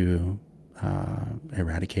trying to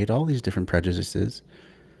eradicate all these different prejudices,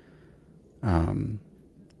 and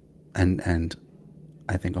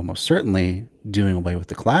I think almost certainly doing away with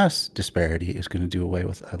the class disparity is going to do away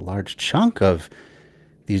with a large chunk of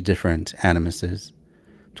these different animuses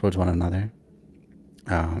towards one another.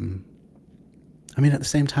 Um, I mean, at the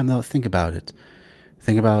same time, though, think about it.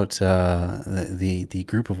 Think about the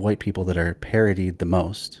group of white people that are parodied the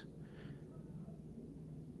most.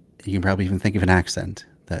 You can probably even think of an accent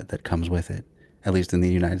that comes with it, at least in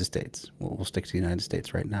the United States. We'll stick to the United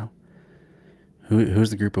States right now. Who's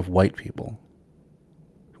the group of white people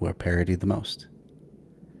who are parodied the most?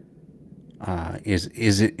 Is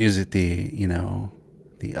it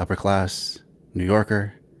the upper class New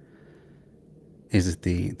Yorker? Is it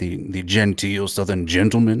the genteel Southern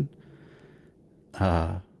gentleman?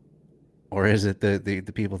 Uh, or is it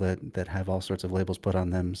the people that have all sorts of labels put on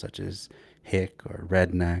them, such as hick or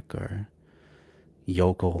redneck or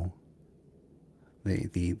yokel?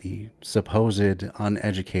 The supposed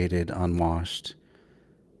uneducated, unwashed,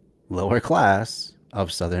 lower class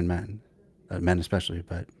of Southern men, men especially,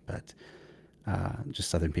 but just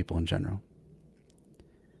Southern people in general.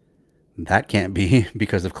 That can't be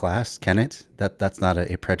because of class, can it? That's not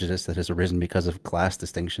a prejudice that has arisen because of class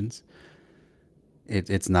distinctions.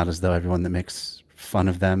 It's not as though everyone that makes fun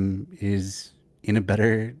of them is in a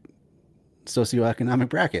better socioeconomic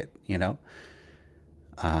bracket, you know?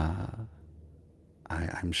 Uh,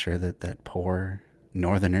 I'm sure that poor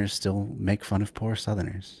Northerners still make fun of poor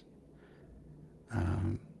Southerners.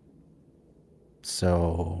 Um,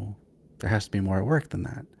 so there has to be more at work than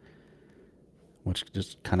that, which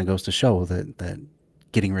just kind of goes to show that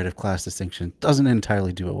getting rid of class distinction doesn't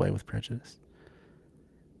entirely do away with prejudice.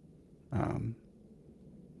 Um,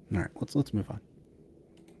 all right, let's move on.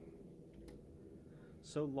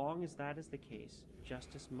 So long as that is the case,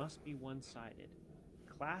 justice must be one-sided.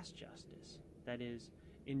 Class justice, that is,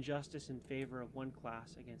 injustice in favor of one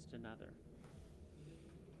class against another.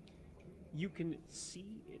 You can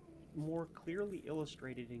see it more clearly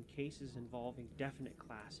illustrated in cases involving definite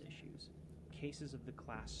class issues, cases of the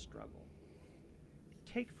class struggle.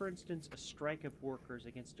 Take, for instance, a strike of workers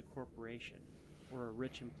against a corporation or a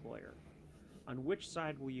rich employer. On which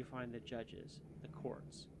side will you find the judges, the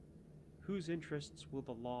courts? Whose interests will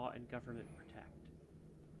the law and government protect?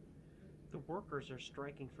 The workers are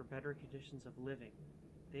striking for better conditions of living.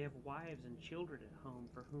 They have wives and children at home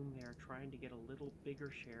for whom they are trying to get a little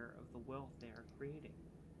bigger share of the wealth they are creating.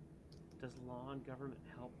 Does law and government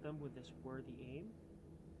help them with this worthy aim?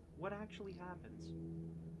 What actually happens?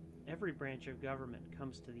 Every branch of government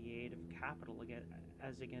comes to the aid of capital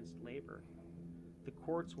as against labor. The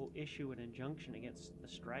courts will issue an injunction against the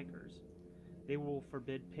strikers. They will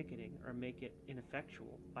forbid picketing or make it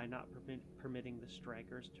ineffectual by not permitting the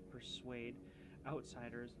strikers to persuade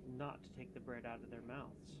outsiders not to take the bread out of their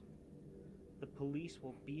mouths. The police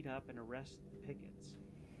will beat up and arrest the pickets.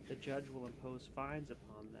 The judge will impose fines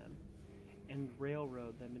upon them and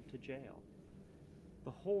railroad them into jail.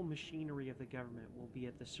 The whole machinery of the government will be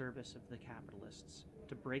at the service of the capitalists,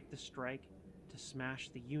 to break the strike, to smash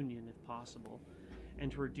the union if possible,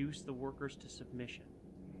 and to reduce the workers to submission.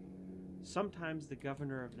 Sometimes the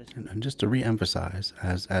governor of this... And just to re-emphasize,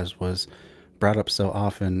 as was brought up so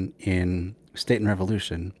often in State and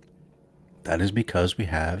Revolution, that is because we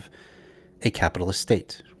have a capitalist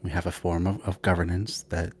state. We have a form of governance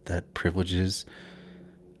that privileges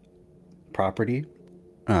property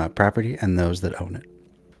and those that own it,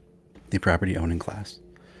 the property owning class.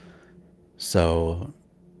 So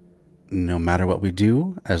no matter what we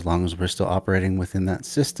do, as long as we're still operating within that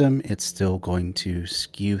system, it's still going to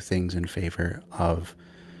skew things in favor of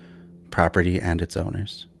property and its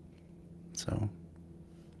owners. So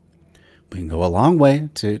we can go a long way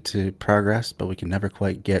to progress, but we can never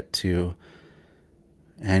quite get to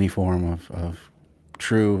any form of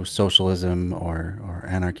true socialism or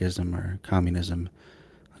anarchism or communism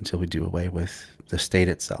until we do away with the state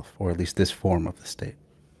itself, or at least this form of the state.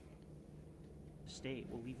 The state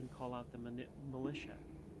will even call out the militia.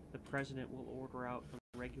 The president will order out the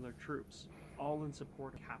regular troops, all in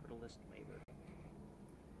support of capitalist labor.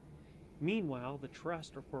 Meanwhile, the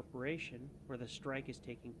trust or corporation where the strike is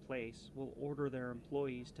taking place will order their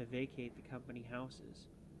employees to vacate the company houses,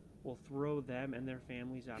 will throw them and their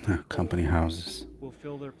families out of company houses. Will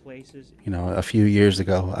fill their places. You know, a few years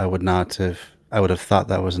ago, I would have thought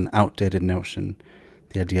that was an outdated notion,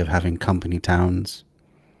 the idea of having company towns.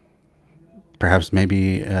 Perhaps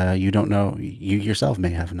maybe you don't know, you yourself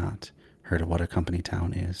may have not heard of what a company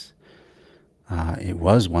town is. It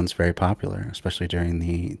was once very popular, especially during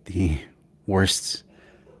the worst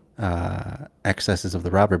excesses of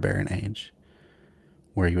the robber baron age,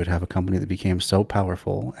 where you would have a company that became so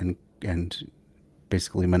powerful and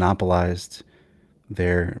basically monopolized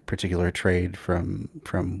their particular trade from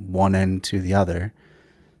one end to the other,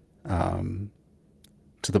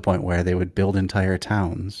 to the point where they would build entire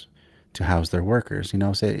towns to house their workers. You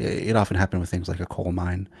know, so it often happened with things like a coal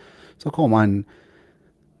mine. So a coal mine,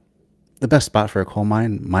 the best spot for a coal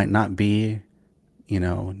mine might not be, you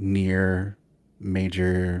know, near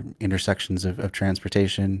major intersections of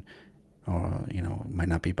transportation, or you know, might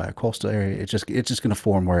not be by a coastal area. It's just going to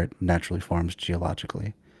form where it naturally forms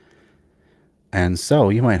geologically. And so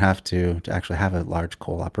you might have to actually have a large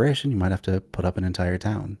coal operation. You might have to put up an entire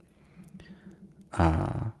town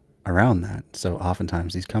around that. So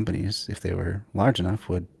oftentimes these companies, if they were large enough,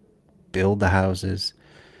 would build the houses.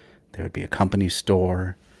 There would be a company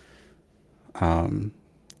store.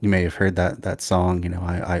 You may have heard that song, you know,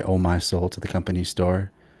 I owe my soul to the company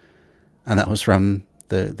store. And that was from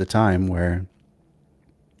the time where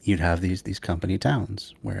you'd have these company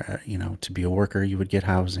towns where, you know, to be a worker, you would get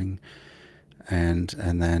housing. And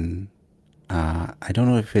then I don't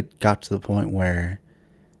know if it got to the point where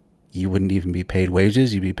you wouldn't even be paid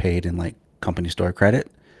wages. You'd be paid in like company store credit.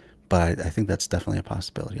 But I think that's definitely a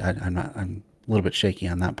possibility. I'm a little bit shaky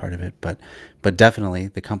on that part of it, but definitely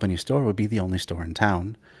the company store would be the only store in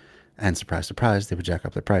town. And surprise, surprise, they would jack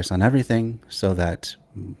up the price on everything so that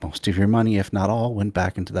most of your money, if not all, went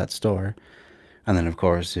back into that store. And then, of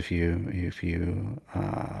course, if you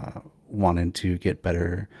wanted to get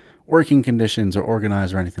better working conditions or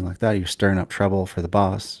organize or anything like that, you're stirring up trouble for the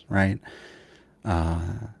boss, right?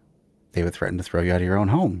 They would threaten to throw you out of your own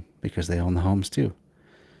home because they own the homes too.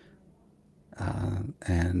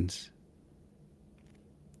 And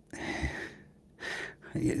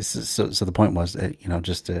so the point was that, you know,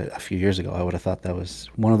 just a few years ago, I would have thought that was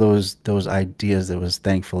one of those ideas that was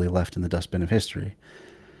thankfully left in the dustbin of history.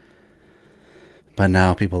 But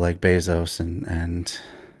now people like Bezos and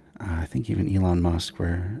I think even Elon Musk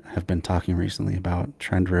have been talking recently about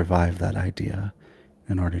trying to revive that idea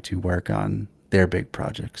in order to work on their big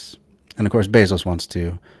projects. And of course, Bezos wants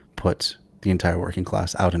to put the entire working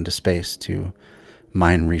class out into space to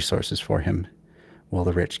mine resources for him, while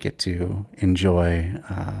the rich get to enjoy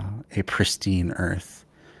a pristine Earth,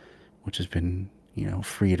 which has been, you know,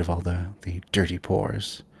 freed of all the dirty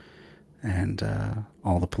pores and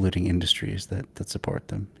all the polluting industries that support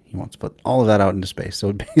them. He wants to put all of that out into space. So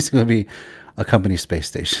it basically be a company space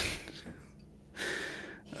station.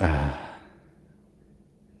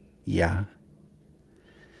 Yeah.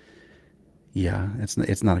 Yeah,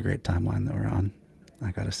 it's not a great timeline that we're on.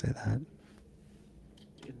 I gotta say that.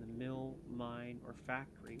 In the mill, mine, or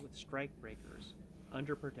factory with strike breakers,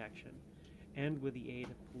 under protection, and with the aid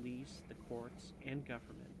of police, the courts, and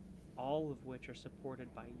government, all of which are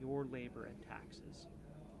supported by your labor and taxes.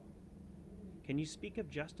 Can you speak of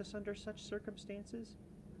justice under such circumstances?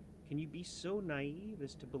 Can you be so naive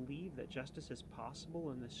as to believe that justice is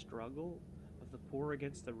possible in the struggle of the poor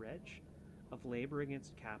against the rich, of labor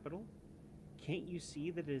against capital? Can't you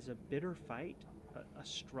see that it is a bitter fight, a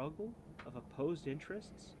struggle of opposed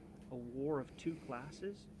interests, a war of two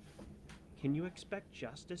classes? Can you expect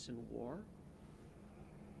justice in war?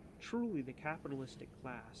 Truly, the capitalistic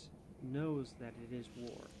class knows that it is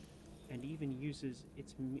war, and even uses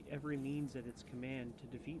every means at its command to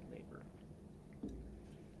defeat labor.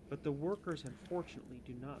 But the workers, unfortunately,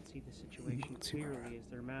 do not see the situation clearly as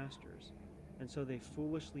their masters, and so they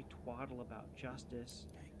foolishly twaddle about justice,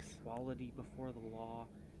 equality before the law,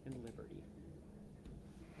 and liberty.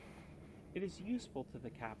 It is useful to the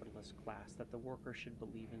capitalist class that the worker should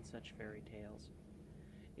believe in such fairy tales.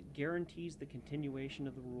 It guarantees the continuation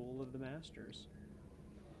of the rule of the masters.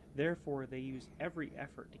 Therefore, they use every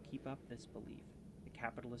effort to keep up this belief. The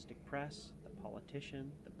capitalistic press, the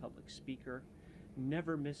politician, the public speaker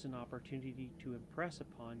never miss an opportunity to impress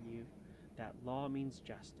upon you that law means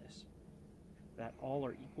justice, that all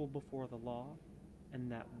are equal before the law, and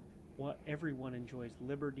that everyone enjoys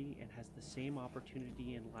liberty and has the same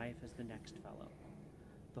opportunity in life as the next fellow.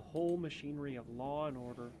 The whole machinery of law and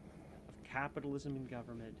order, of capitalism and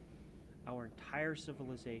government, our entire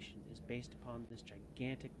civilization is based upon this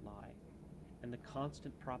gigantic lie, and the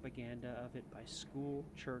constant propaganda of it by school,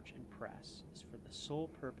 church, and press is for the sole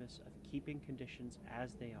purpose of keeping conditions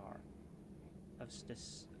as they are,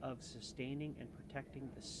 of sustaining and protecting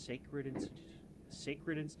the sacred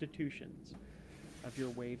institutions of your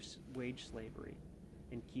wage slavery,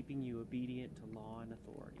 and keeping you obedient to law and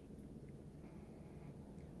authority.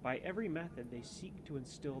 By every method, they seek to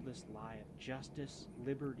instill this lie of justice,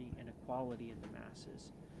 liberty, and equality in the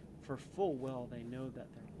masses, for full well they know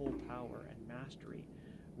that their whole power and mastery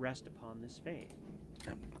rest upon this faith.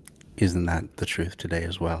 Isn't that the truth today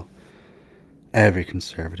as well? Every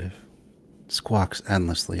conservative squawks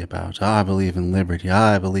endlessly about, "Oh, I believe in liberty,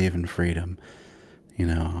 I believe in freedom,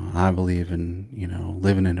 I believe in,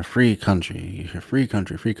 living in a free country, free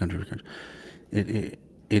country, free country, free country."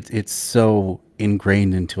 It's so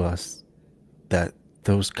ingrained into us that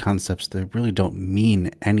those concepts, they really don't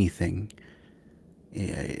mean anything.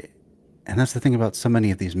 Eh, And that's the thing about so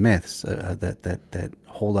many of these myths that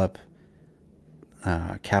hold up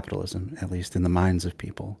capitalism, at least in the minds of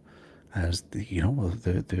people, as the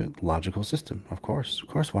logical system. Of course,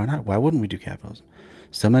 why not? Why wouldn't we do capitalism?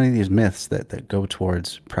 So many of these myths that go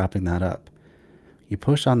towards propping that up, you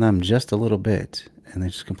push on them just a little bit, and they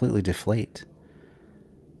just completely deflate.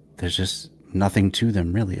 There's just nothing to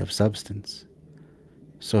them really of substance.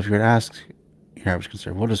 So if you were to ask your average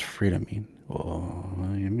conservative, what does freedom mean? Well,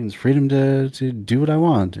 it means freedom to do what I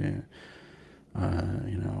want. You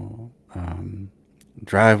know,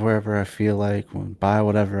 drive wherever I feel like, buy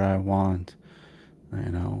whatever I want,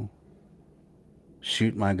 you know,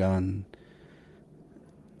 shoot my gun.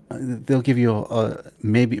 They'll give you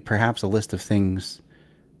maybe perhaps a list of things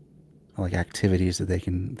like activities that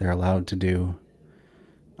they're allowed to do.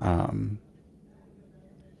 Um,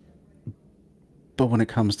 but when it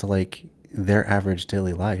comes to like their average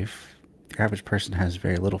daily life, the average person has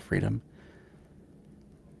very little freedom.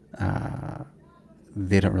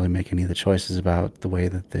 They don't really make any of the choices about the way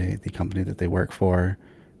that the company that they work for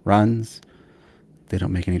runs. They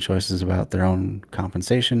don't make any choices about their own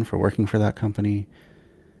compensation for working for that company.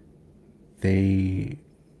 They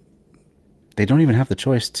they don't even have the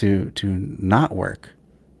choice to not work.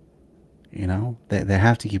 They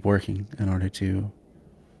have to keep working in order to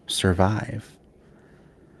survive,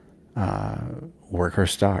 uh, work or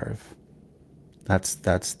starve. That's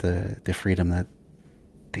the freedom that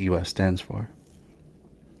the U.S. stands for.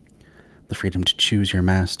 The freedom to choose your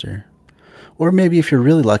master, or maybe if you're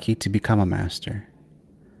really lucky, to become a master.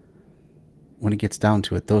 When it gets down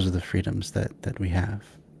to it, those are the freedoms that we have,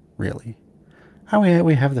 really.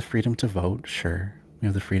 We have the freedom to vote, sure. We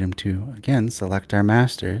have the freedom to, again, select our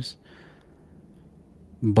masters.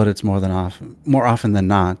 But it's more often than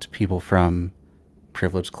not, people from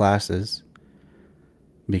privileged classes,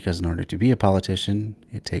 because in order to be a politician,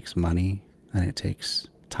 it takes money and it takes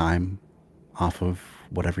time off of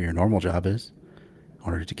whatever your normal job is in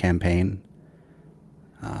order to campaign,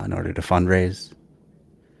 in order to fundraise.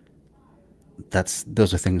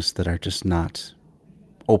 Those are things that are just not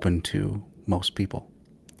open to most people.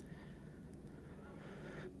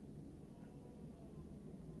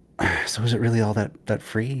 So is it really all that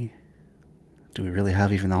free? Do we really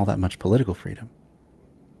have even all that much political freedom?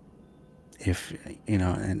 If,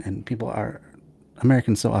 and people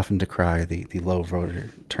Americans so often decry the low voter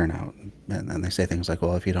turnout, and they say things like,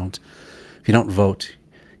 well, if you don't vote,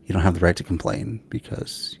 you don't have the right to complain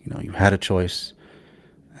because, you had a choice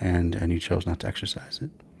and you chose not to exercise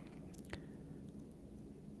it.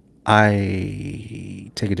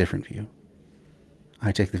 I take a different view.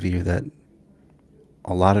 I take the view that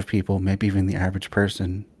a lot of people, maybe even the average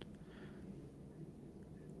person,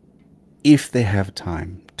 if they have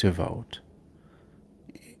time to vote,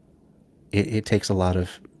 it takes a lot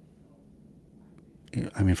of,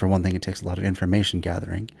 for one thing, it takes a lot of information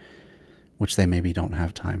gathering, which they maybe don't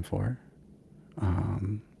have time for.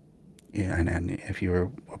 Yeah, and if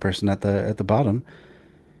you're a person at the bottom,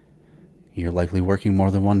 you're likely working more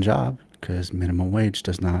than one job because minimum wage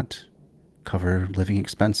does not cover living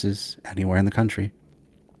expenses anywhere in the country.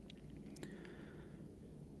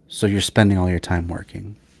 So you're spending all your time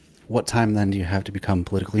working. What time then do you have to become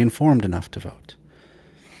politically informed enough to vote?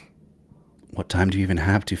 What time do you even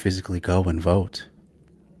have to physically go and vote?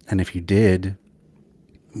 And if you did,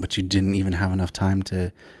 but you didn't even have enough time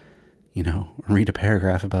to, read a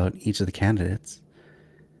paragraph about each of the candidates,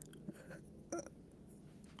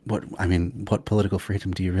 what political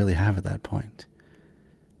freedom do you really have at that point?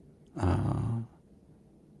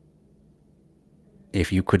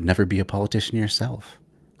 If you could never be a politician yourself,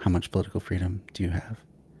 how much political freedom do you have?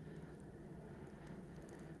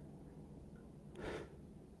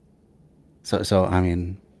 So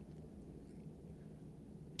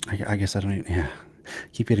I guess I don't even, yeah,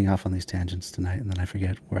 keep getting off on these tangents tonight, and then I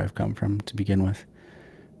forget where I've come from to begin with.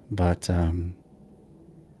 But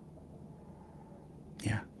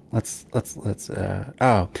yeah,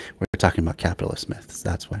 oh, we're talking about capitalist myths.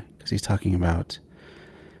 That's why, because he's talking about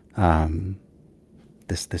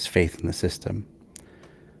this faith in the system.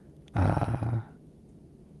 Yeah,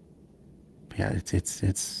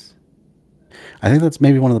 it's. I think that's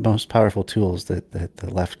maybe one of the most powerful tools that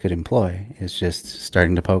the left could employ, is just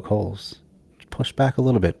starting to poke holes. Push back a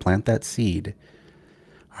little bit, plant that seed.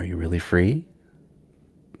 Are you really free?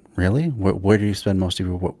 Really? Where do you spend most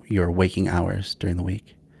of your waking hours during the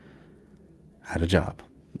week? At a job.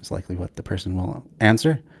 It's likely what the person will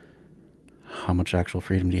answer. How much actual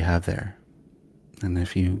freedom do you have there? And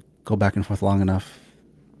if you go back and forth long enough,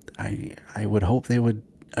 I would hope they would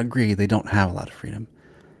agree they don't have a lot of freedom.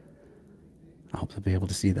 I hope they'll be able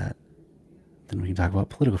to see that. Then we can talk about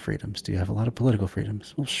political freedoms. Do you have a lot of political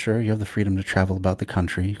freedoms? Well, sure, you have the freedom to travel about the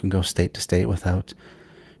country. You can go state to state without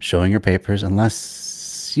showing your papers,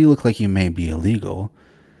 unless you look like you may be illegal,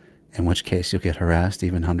 in which case you'll get harassed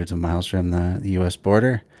even hundreds of miles from the U.S.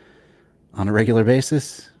 border on a regular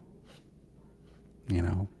basis. You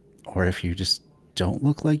know, or if you just don't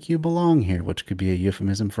look like you belong here, which could be a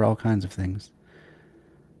euphemism for all kinds of things.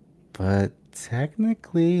 But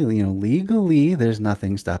technically, legally, there's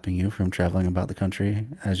nothing stopping you from traveling about the country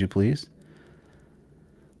as you please.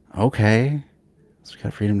 Okay, so we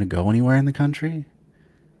got freedom to go anywhere in the country.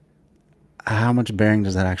 How much bearing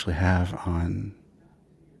does that actually have on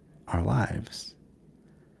our lives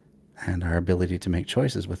and our ability to make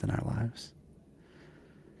choices within our lives?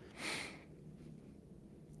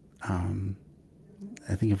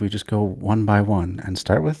 I think if we just go one by one and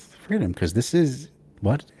start with freedom, because this is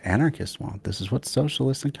what anarchists want. This is what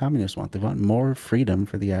socialists and communists want. They want more freedom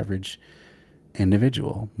for the average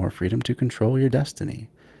individual, more freedom to control your destiny,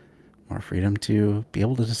 more freedom to be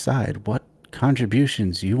able to decide what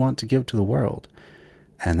contributions you want to give to the world,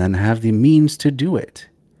 and then have the means to do it.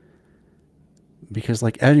 Because,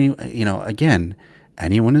 like again,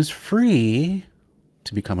 anyone is free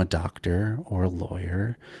to become a doctor or a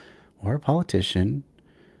lawyer or a politician.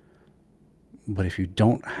 But if you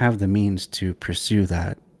don't have the means to pursue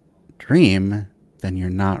that dream, then you're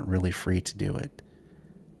not really free to do it.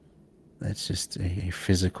 That's just a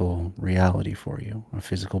physical reality for you, a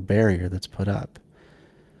physical barrier that's put up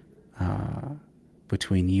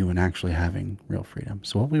between you and actually having real freedom.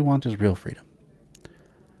 So what we want is real freedom.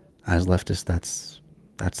 As leftists,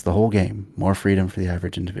 that's the whole game. More freedom for the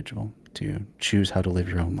average individual to choose how to live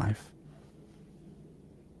your own life.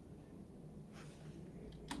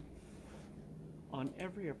 On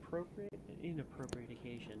every appropriate and inappropriate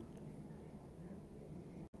occasion,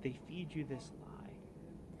 they feed you this lie.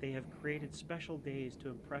 They have created special days to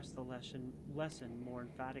impress the lesson more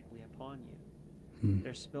emphatically upon you.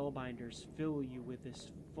 Their spellbinders fill you with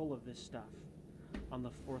full of this stuff. On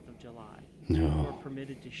the 4th of July, you are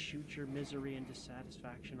permitted to shoot your misery and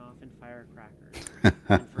dissatisfaction off in firecrackers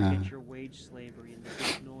and forget your wage slavery in the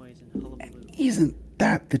big noise and hullabaloo. Isn't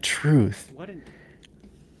that the truth? What an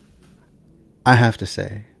I have to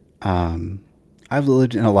say, I've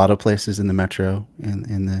lived in a lot of places in the metro,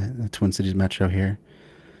 in the Twin Cities metro here.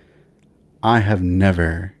 I have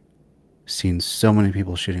never seen so many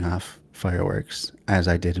people shooting off fireworks as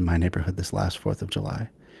I did in my neighborhood this last 4th of July.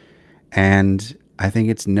 And I think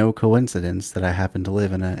it's no coincidence that I happen to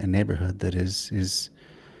live in a neighborhood that has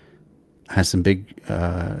some big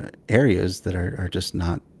areas that are just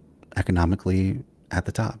not economically at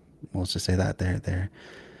the top. Well, let's just say that they're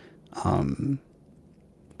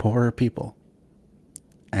poorer people.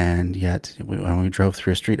 And yet, when we drove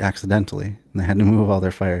through a street accidentally, and they had to move all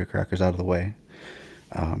their firecrackers out of the way,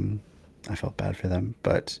 I felt bad for them.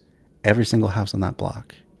 But every single house on that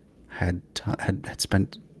block had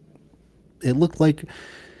spent. It looked like,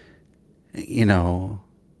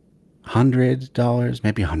 $100,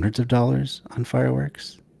 maybe hundreds of dollars on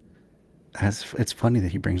fireworks. It's funny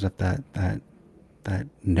that he brings up that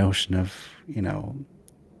notion of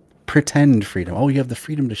pretend freedom. Oh, you have the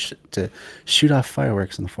freedom to shoot off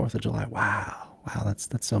fireworks on the 4th of July. Wow,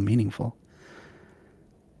 that's so meaningful.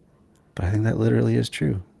 But I think that literally is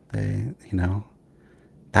true.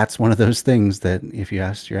 That's one of those things that if you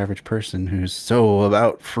ask your average person who's so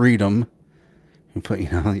about freedom, you put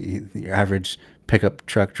your average pickup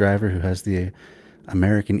truck driver who has the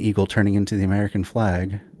American eagle turning into the American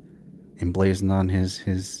flag emblazoned on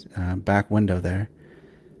his back window there.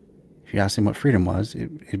 If you ask him what freedom was,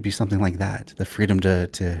 it'd be something like that. The freedom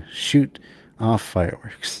to shoot off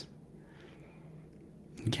fireworks.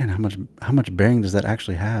 Again, how much bearing does that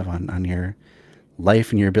actually have on your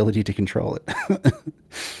life and your ability to control it?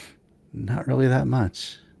 Not really that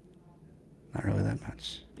much. Not really that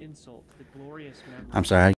much. insult to the glorious memory. I'm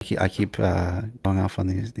sorry, I keep going off on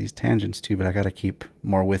these tangents too, but I got to keep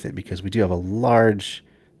more with it because we do have a large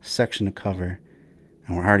section to cover,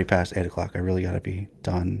 and we're already past 8 o'clock. I really got to be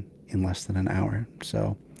done in less than an hour,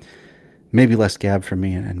 so maybe less gab for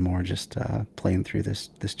me and more just playing through this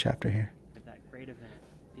chapter here. That great event,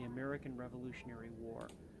 the American Revolutionary War,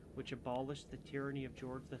 which abolished the tyranny of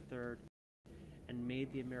George III and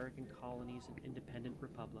made the American colonies an independent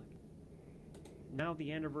republic. Now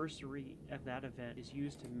the anniversary of that event is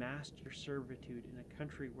used to mask your servitude in a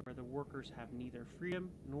country where the workers have neither freedom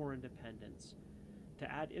nor independence.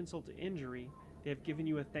 To add insult to injury, they have given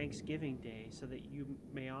you a Thanksgiving Day so that you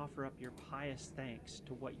may offer up your pious thanks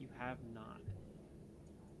to what you have not.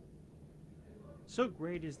 So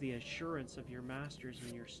great is the assurance of your masters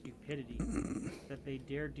in your stupidity that they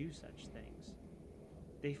dare do such things.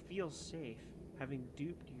 They feel safe, having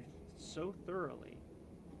duped you so thoroughly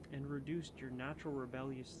and reduced your natural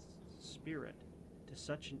rebellious spirit to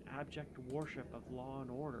such an abject worship of law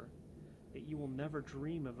and order that you will never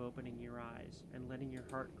dream of opening your eyes and letting your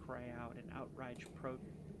heart cry out in outraged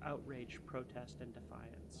protest and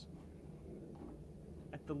defiance.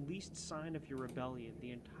 At the least sign of your rebellion,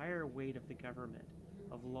 the entire weight of the government,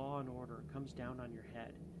 of law and order, comes down on your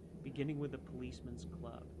head, beginning with the policeman's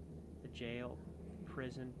club, the jail,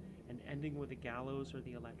 prison, and ending with the gallows or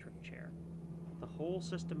the electric chair. The whole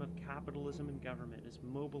system of capitalism and government is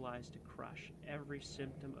mobilized to crush every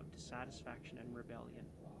symptom of dissatisfaction and rebellion.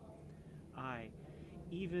 Aye,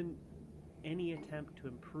 even any attempt to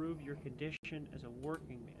improve your condition as a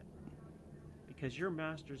working man, because your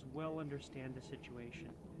masters well understand the situation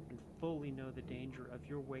and fully know the danger of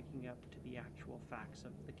your waking up to the actual facts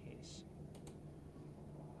of the case,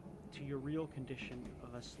 to your real condition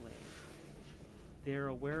of a slave. They are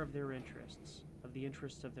aware of their interests, of the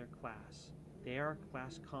interests of their class. They are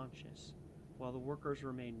class conscious, while the workers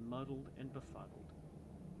remain muddled and befuddled.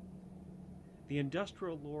 The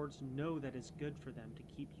industrial lords know that it's good for them to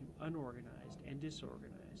keep you unorganized and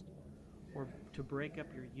disorganized, or to break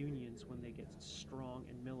up your unions when they get strong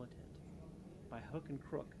and militant. By hook and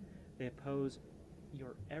crook, they oppose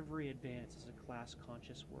your every advance as a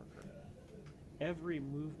class-conscious worker. Every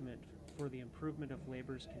movement for the improvement of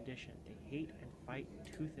labor's condition, they hate and fight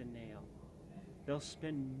tooth and nail. They'll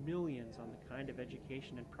spend millions on the kind of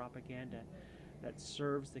education and propaganda that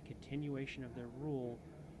serves the continuation of their rule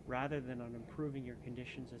rather than on improving your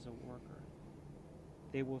conditions as a worker.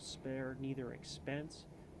 They will spare neither expense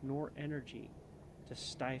nor energy to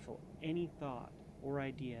stifle any thought or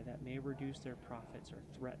idea that may reduce their profits or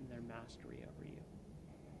threaten their mastery over you.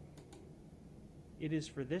 It is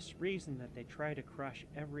for this reason that they try to crush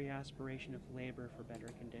every aspiration of labor for better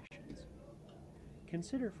conditions.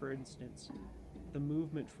 Consider, for instance, the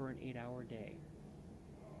movement for an 8-hour day.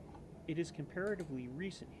 It is comparatively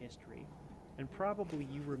recent history, and probably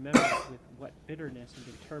you remember with what bitterness and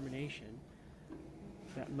determination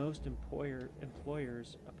that most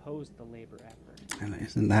employers opposed the labor effort. And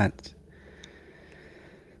isn't that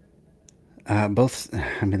both?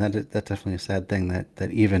 I mean, that's definitely a sad thing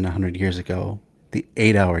that even 100 years ago, the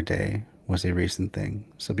 8-hour day was a recent thing.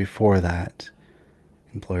 So before that,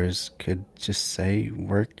 employers could just say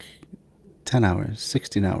work 10 hours,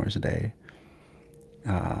 16 hours a day.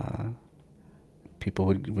 People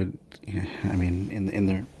would I mean, in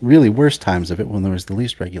the really worst times of it, when there was the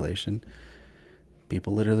least regulation,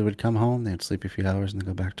 people literally would come home, they'd sleep a few hours, and then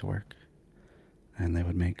go back to work. And they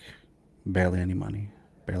would make barely any money,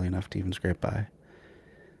 barely enough to even scrape by.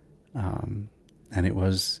 And it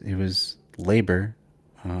was labor,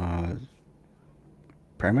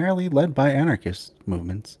 primarily led by anarchist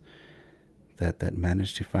movements, that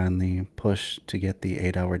managed to finally push to get the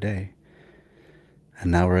 8-hour day.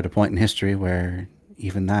 And now we're at a point in history where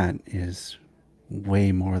even that is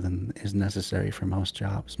way more than is necessary for most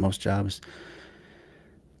jobs. Most jobs,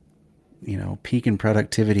 peak in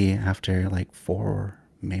productivity after like 4,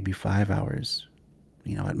 maybe 5 hours,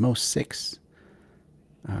 at most 6.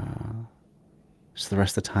 So the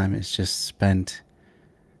rest of the time is just spent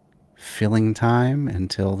filling time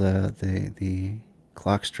until the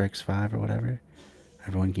clock strikes 5 or whatever.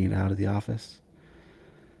 Everyone can get out of the office.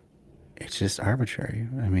 It's just arbitrary.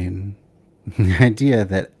 I mean, the idea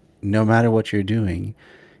that no matter what you're doing,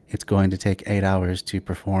 it's going to take 8 hours to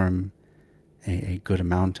perform a good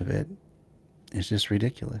amount of it is just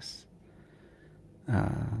ridiculous.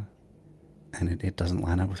 And it doesn't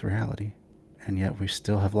line up with reality. And yet we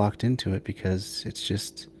still have locked into it because it's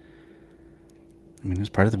just, I mean, it's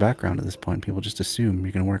part of the background at this point. People just assume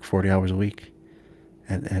you're going to work 40 hours a week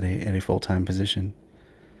at a full-time position.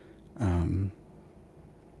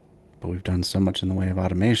 But we've done so much in the way of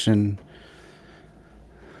automation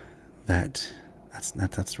that's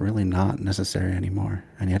really not necessary anymore,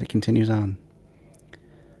 and yet it continues on.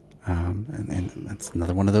 And that's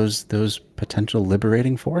another one of those potential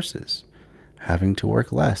liberating forces, having to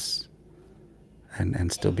work less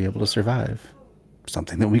and still be able to survive.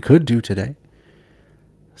 Something that we could do today.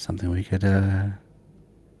 Something we could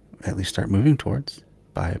at least start moving towards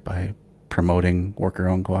by promoting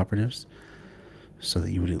worker-owned cooperatives, so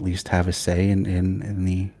that you would at least have a say in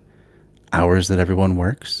the hours that everyone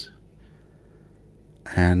works.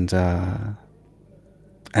 And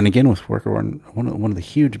again, with one of the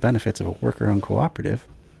huge benefits of a worker-owned cooperative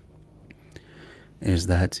is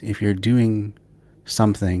that if you're doing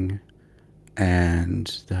something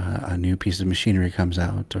and a new piece of machinery comes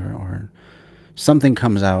out, or something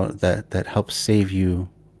comes out that helps save you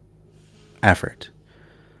effort,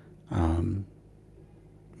 um,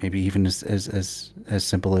 maybe even as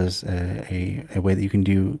simple as a way that you can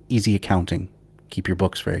do easy accounting, keep your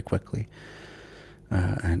books very quickly,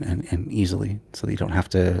 and easily, so that you don't have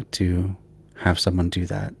to have someone do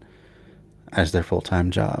that as their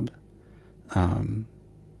full-time job. Um,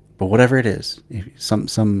 but whatever it is, if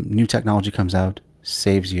some new technology comes out,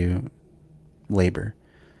 saves you labor,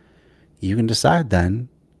 you can decide then,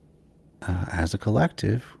 as a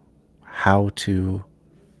collective, how to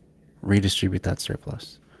redistribute that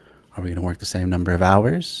surplus. Are we going to work the same number of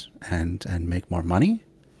hours and make more money?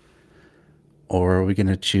 Or are we going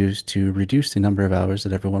to choose to reduce the number of hours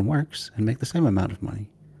that everyone works and make the same amount of money?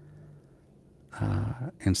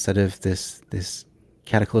 Instead of this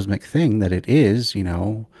cataclysmic thing that it is,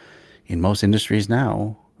 in most industries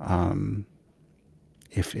now,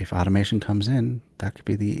 if automation comes in, that could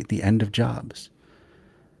be the end of jobs.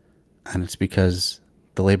 And it's because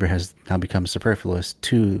the labor has now become superfluous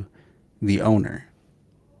to the owner.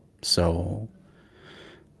 So,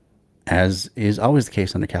 as is always the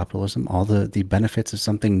case under capitalism, all the benefits of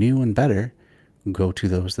something new and better go to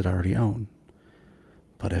those that already own.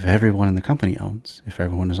 But if everyone in the company owns, if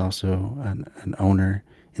everyone is also an owner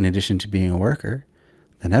in addition to being a worker,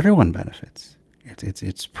 then everyone benefits.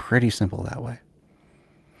 It's pretty simple that way.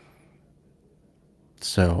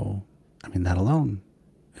 So, I mean, that alone,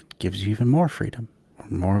 it gives you even more freedom, or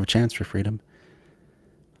more of a chance for freedom.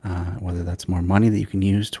 Whether that's more money that you can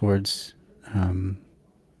use towards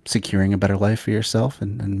securing a better life for yourself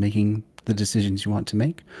and making the decisions you want to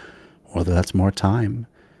make, or whether that's more time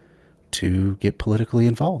to get politically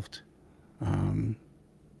involved in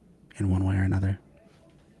one way or another.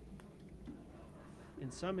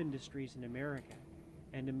 In some industries in America,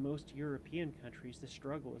 and in most European countries, the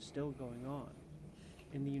struggle is still going on.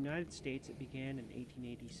 In the United States, it began in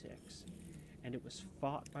 1886, and it was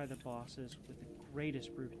fought by the bosses with the greatest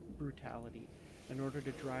brutality in order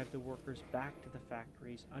to drive the workers back to the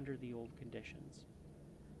factories under the old conditions.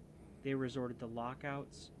 They resorted to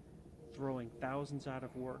lockouts, throwing thousands out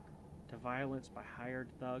of work, to violence by hired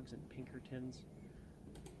thugs and Pinkertons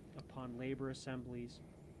upon labor assemblies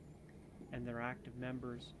and their active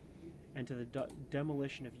members, and to the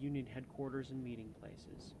demolition of union headquarters and meeting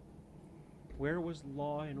places. Where was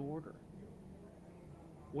law and order?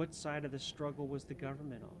 What side of the struggle was the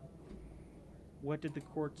government on? What did the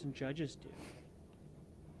courts and judges do?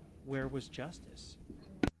 Where was justice?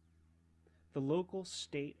 The local,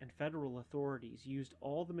 state, and federal authorities used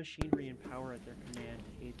all the machinery and power at their command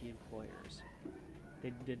to aid the employers.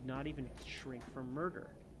 They did not even shrink from murder.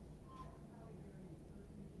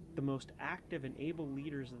 The most active and able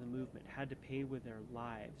leaders of the movement had to pay with their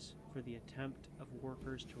lives for the attempt of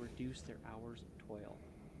workers to reduce their hours of toil.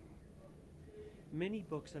 Many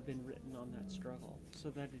books have been written on that struggle, so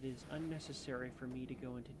that it is unnecessary for me to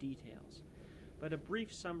go into details, but a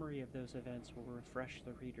brief summary of those events will refresh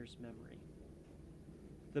the reader's memory.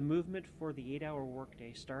 The movement for the 8-hour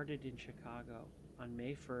workday started in Chicago on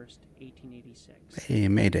May 1st, 1886, Hey,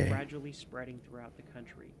 May Day. gradually spreading throughout the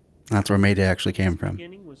country. That's where May Day actually came Its from.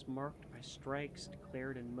 beginning was marked by strikes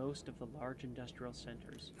declared in most of the large industrial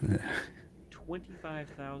centers.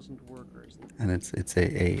 25,000 workers. And it's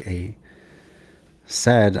a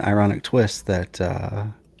sad, ironic twist that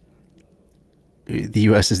the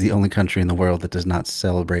U.S. is the only country in the world that does not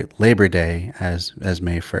celebrate Labor Day as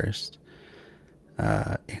May 1st.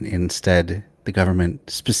 Instead, the government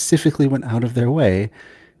specifically went out of their way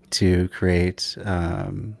to create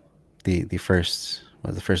the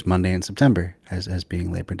first Monday in September as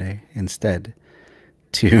being Labor Day instead.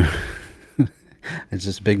 To it's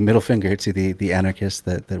just a big middle finger to the anarchists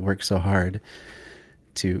that work so hard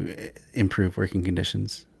to improve working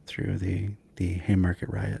conditions through the Haymarket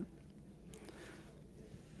riot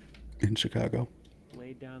in Chicago.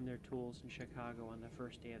 Laid down their tools in Chicago on the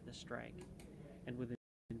first day of the strike, and within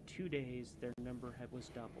 2 days their number was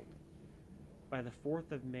doubled. By the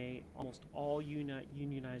 4th of May, almost all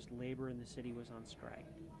unionized labor in the city was on strike.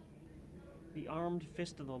 The armed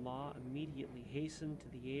fist of the law immediately hastened to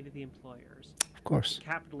the aid of the employers. Of course. The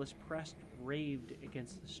capitalist press raved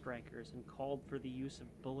against the strikers and called for the use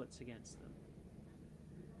of bullets against them.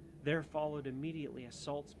 There followed immediately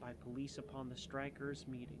assaults by police upon the strikers'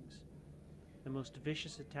 meetings. The most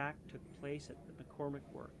vicious attack took place at the McCormick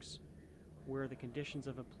Works, where the conditions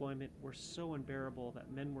of employment were so unbearable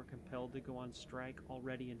that men were compelled to go on strike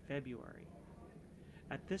already in February.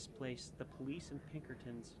 At this place, the police and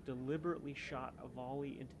Pinkertons deliberately shot a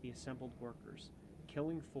volley into the assembled workers,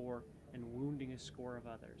 killing 4 and wounding a score of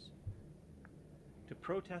others. To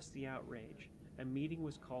protest the outrage, a meeting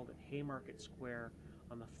was called at Haymarket Square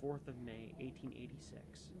on the 4th of May,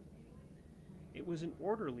 1886. It was an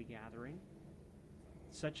orderly gathering,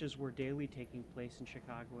 such as were daily taking place in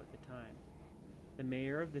Chicago at the time. The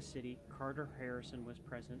mayor of the city, Carter Harrison, was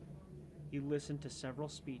present. He listened to several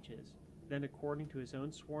speeches. Then, according to his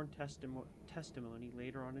own sworn testimony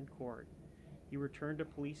later on in court, he returned to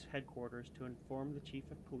police headquarters to inform the chief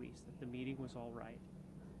of police that the meeting was all right.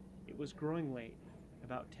 It was growing late,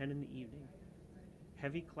 about 10 in the evening.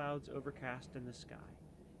 Heavy clouds overcast in the sky.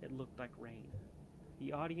 It looked like rain.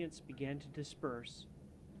 The audience began to disperse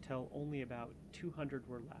till only about 200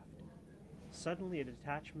 were left. Suddenly, a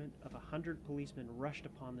detachment of 100 policemen rushed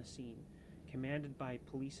upon the scene, commanded by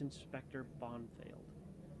Police Inspector Bonfield.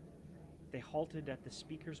 They halted at the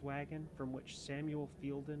speaker's wagon, from which Samuel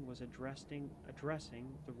Fielden was addressing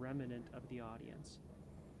the remnant of the audience.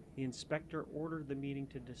 The inspector ordered the meeting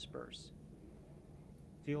to disperse.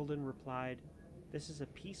 Fielden replied, "This is a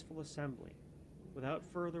peaceful assembly." Without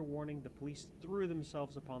further warning, the police threw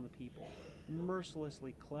themselves upon the people,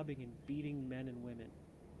 mercilessly clubbing and beating men and women.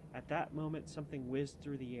 At that moment, something whizzed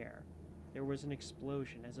through the air. There was an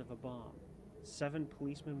explosion as of a bomb. 7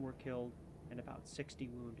 policemen were killed and about 60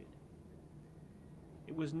 wounded.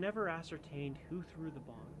 It was never ascertained who threw the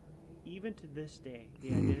bomb. Even to this day, the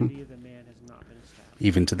identity of the man has not been established.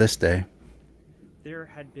 Even to this day. There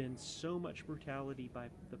had been so much brutality by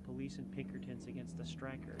the police and Pinkertons against the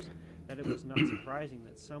strikers that it was not surprising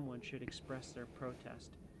that someone should express their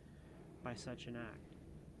protest by such an act.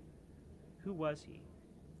 Who was he?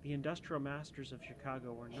 The industrial masters of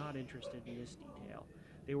Chicago were not interested in this detail.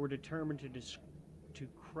 They were determined to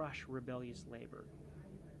crush rebellious labor,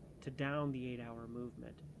 to down the 8-hour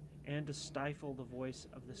movement, and to stifle the voice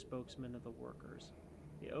of the spokesman of the workers.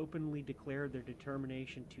 They openly declared their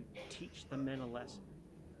determination to teach the men a lesson.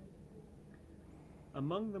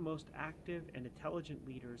 Among the most active and intelligent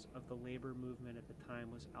leaders of the labor movement at the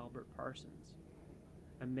time was Albert Parsons,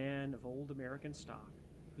 a man of old American stock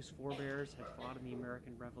whose forebears had fought in the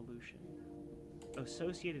American Revolution.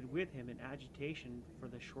 Associated with him in agitation for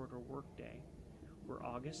the shorter workday were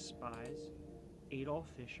August Spies, Adolf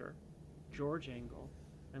Fischer, George Engel,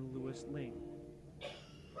 and Louis Ling.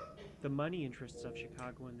 The money interests of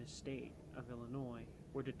Chicago and the state of Illinois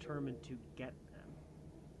were determined to get them.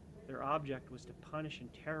 Their object was to punish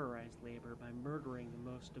and terrorize labor by murdering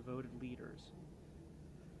the most devoted leaders.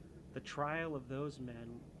 The trial of those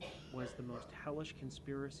men was the most hellish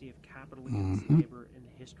conspiracy of capital against labor in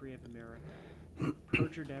the history of America.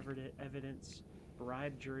 Perjured evidence,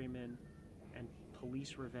 bribed jurymen, and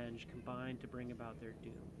police revenge combined to bring about their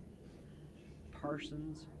doom.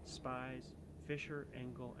 Parsons, Spies, Fisher,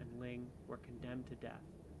 Engel, and Ling were condemned to death.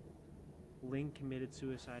 Ling committed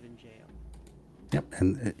suicide in jail. Yep,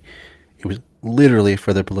 and it was literally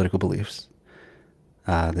for their political beliefs.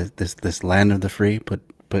 This land of the free put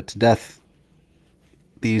to death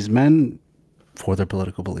these men for their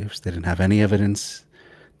political beliefs. They didn't have any evidence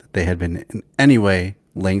that they had been in any way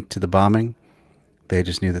linked to the bombing. They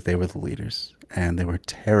just knew that they were the leaders, and they were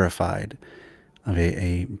terrified of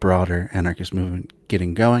a broader anarchist movement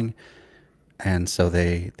getting going, and so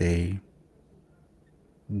they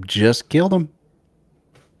just killed them.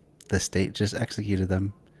 The state just executed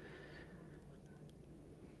them.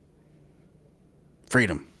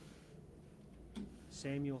 Freedom.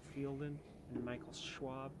 Samuel Fielden and Michael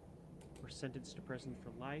Schwab were sentenced to prison for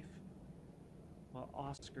life, while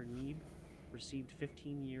Oscar Neebe received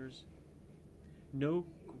 15 years. No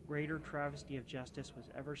greater travesty of justice was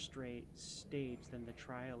ever staged than the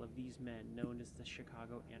trial of these men known as the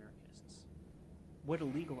Chicago Anarchists. What a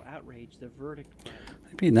legal outrage the verdict was.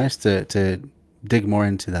 It'd be nice to dig more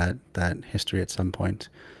into that history at some point,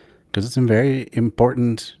 because it's a very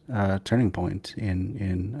important turning point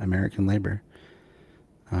in American labor.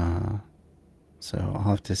 So I'll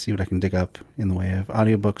have to see what I can dig up in the way of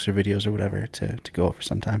audiobooks or videos or whatever to go over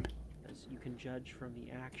sometime. As you can judge from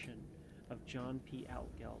the action of John P.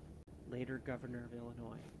 Altgeld, later governor of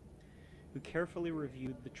Illinois, who carefully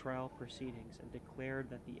reviewed the trial proceedings and declared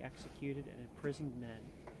that the executed and imprisoned men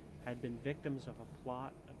had been victims of a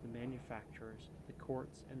plot of the manufacturers, the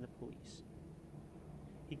courts, and the police.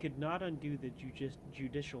 He could not undo the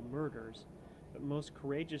judicial murders, but most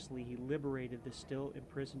courageously he liberated the still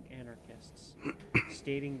imprisoned anarchists,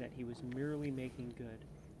 stating that he was merely making good,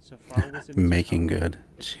 so far was it making good.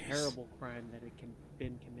 the terrible crime that had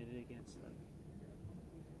been committed against them.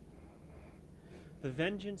 The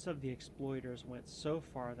vengeance of the exploiters went so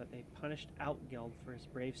far that they punished Altgeld for his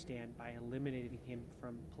brave stand by eliminating him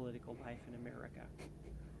from political life in America.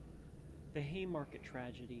 The Haymarket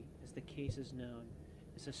tragedy, as the case is known,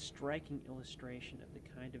 is a striking illustration of the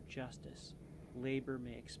kind of justice labor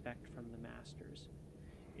may expect from the masters.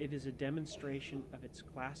 It is a demonstration of its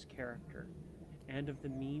class character and of the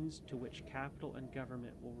means to which capital and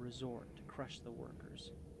government will resort to crush the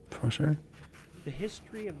workers. For sure. The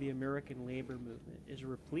history of the American labor movement is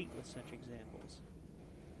replete with such examples.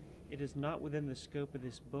 It is not within the scope of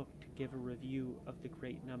this book to give a review of the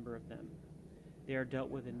great number of them. They are dealt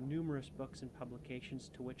with in numerous books and publications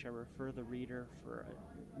to which I refer the reader for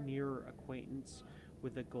a nearer acquaintance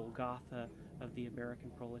with the Golgotha of the American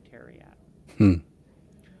proletariat.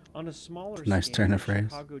 On a smaller Nice scale, turn the of phrase.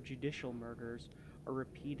 Chicago judicial murders are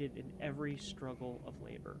repeated in every struggle of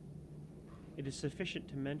labor. It is sufficient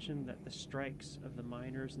to mention that the strikes of the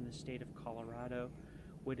miners in the state of Colorado,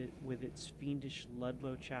 with its fiendish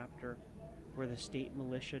Ludlow chapter, where the state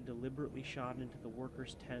militia deliberately shot into the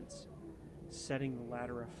workers' tents, setting the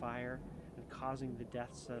latter afire and causing the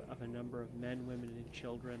deaths of a number of men, women, and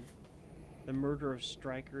children, the murder of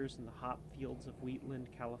strikers in the hop fields of Wheatland,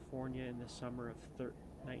 California in the summer of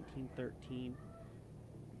 1913,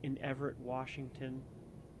 in Everett, Washington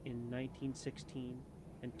in 1916,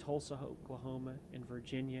 in Tulsa, Oklahoma, in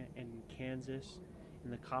Virginia, and in Kansas,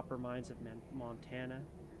 in the copper mines of Montana,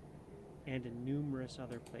 and in numerous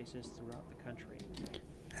other places throughout the country.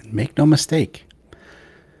 And make no mistake,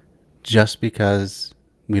 just because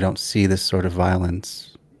we don't see this sort of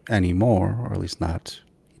violence anymore, or at least not,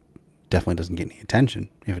 definitely doesn't get any attention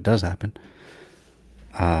if it does happen,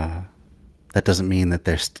 that doesn't mean that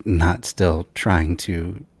they're not still trying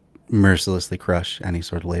to mercilessly crush any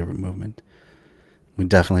sort of labor movement. We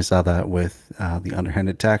definitely saw that with the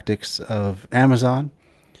underhanded tactics of Amazon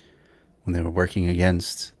when they were working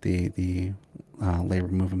against the labor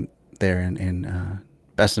movement there in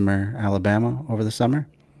Bessemer, Alabama over the summer.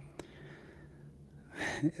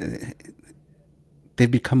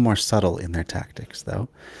 They've become more subtle in their tactics, though.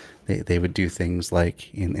 They would do things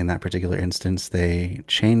like, in that particular instance, they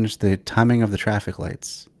changed the timing of the traffic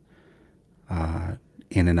lights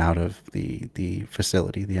in and out of the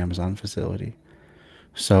facility, the Amazon facility.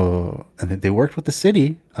 So they worked with the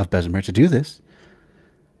city of Bessemer to do this.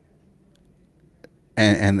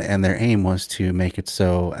 And their aim was to make it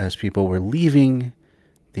so as people were leaving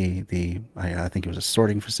I think it was a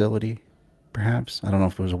sorting facility, perhaps. I don't know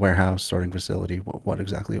if it was a warehouse, sorting facility, what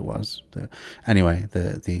exactly it was. Anyway,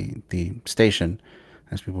 the station,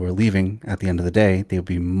 as people were leaving at the end of the day, they would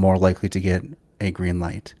be more likely to get a green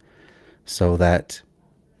light. So that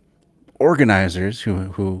organizers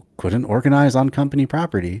who couldn't organize on company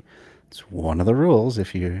property, it's one of the rules.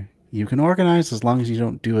 If you can organize as long as you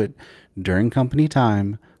don't do it during company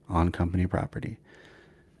time on company property.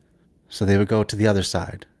 So they would go to the other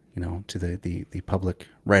side, to the public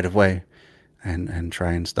right of way, and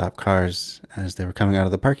try and stop cars as they were coming out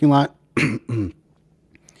of the parking lot. And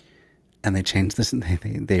they changed this, and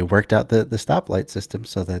they worked out the stoplight system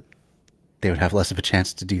so that they would have less of a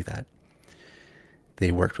chance to do that.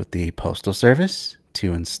 They worked with the Postal Service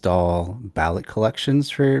to install ballot collections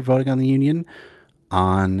for voting on the Union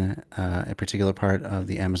on a particular part of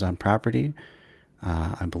the Amazon property.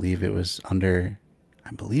 I believe it was under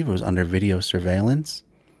video surveillance,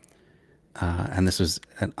 and this was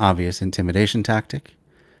an obvious intimidation tactic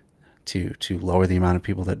to lower the amount of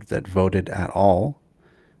people that voted at all,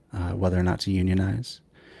 whether or not to unionize.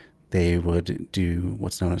 They would do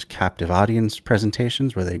what's known as captive audience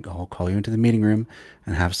presentations, where they all call you into the meeting room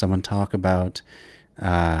and have someone talk about,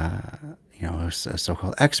 a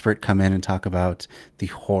so-called expert come in and talk about the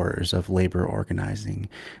horrors of labor organizing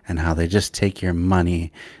and how they just take your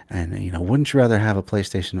money. And, wouldn't you rather have a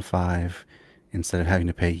PlayStation 5 instead of having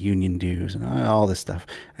to pay union dues and all this stuff?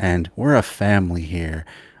 And we're a family here.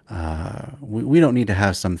 We don't need to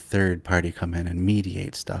have some third party come in and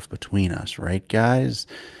mediate stuff between us, right, guys?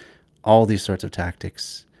 All these sorts of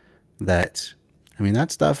tactics that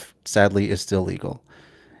stuff sadly is still legal.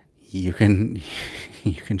 You can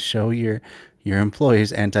show your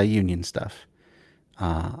employees anti-union stuff,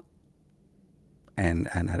 and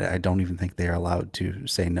I don't even think they are allowed to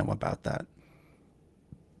say no about that.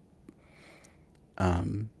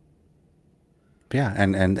 Yeah,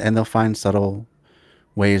 and they'll find subtle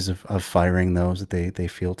ways of firing those that they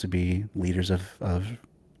feel to be leaders of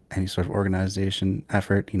any sort of organization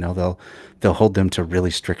effort. They'll hold them to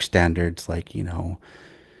really strict standards, like,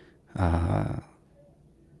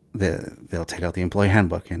 they'll take out the employee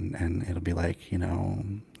handbook and it'll be like, you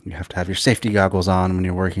have to have your safety goggles on when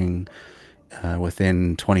you're working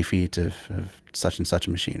within 20 feet of such and such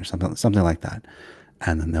a machine or something like that.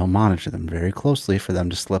 And then they'll monitor them very closely for them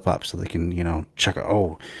to slip up so they can, check,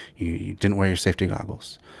 oh, you didn't wear your safety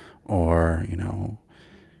goggles. Or,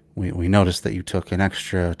 we noticed that you took an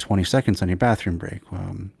extra 20 seconds on your bathroom break.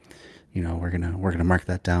 We're gonna mark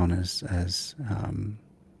that down as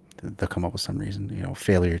they'll come up with some reason,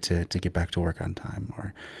 failure to get back to work on time,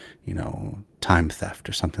 or, time theft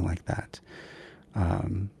or something like that.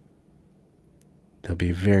 Um, they'll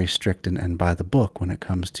be very strict and by the book when it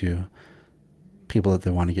comes to people that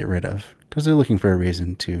they want to get rid of, because they're looking for a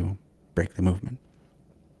reason to break the movement.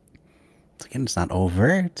 So again, it's not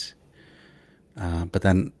overt, but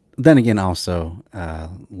then again, also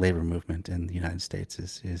labor movement in the United States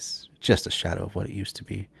is just a shadow of what it used to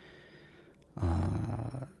be.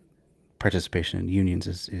 Participation in unions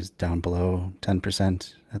is down below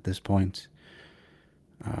 10% at this point.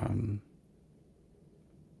 Um,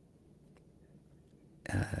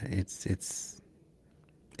 it's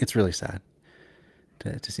really sad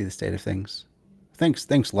to see the state of things.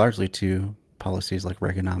 Thanks largely to policies like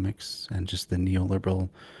Reaganomics and just the neoliberal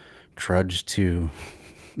trudge to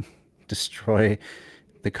destroy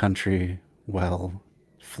the country while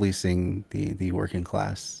fleecing the working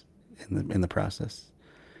class in the process.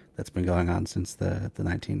 That's been going on since the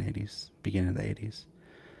 1980s, beginning of the 80s.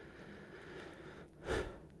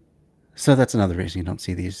 So that's another reason you don't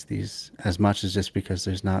see these as much, is just because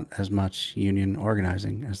there's not as much union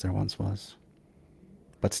organizing as there once was.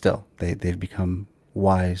 But still, they've become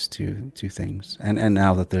wise to things, and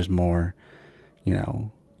now that there's more,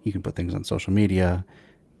 you can put things on social media.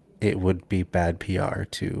 It would be bad PR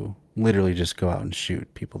to literally just go out and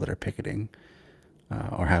shoot people that are picketing,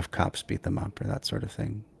 or have cops beat them up or that sort of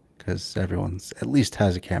thing, because everyone's at least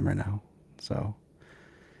has a camera now. So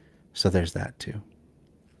there's that too.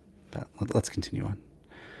 But let's continue on.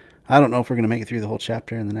 I don't know if we're going to make it through the whole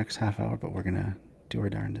chapter in the next half hour, but we're going to do our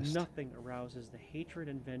darndest. Nothing arouses the hatred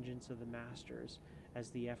and vengeance of the masters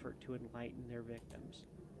as the effort to enlighten their victims.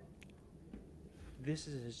 This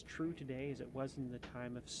is as true today as it was in the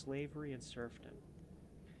time of slavery and serfdom.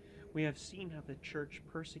 We have seen how the church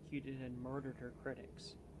persecuted and murdered her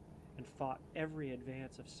critics, and fought every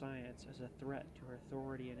advance of science as a threat to her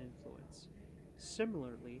authority and influence.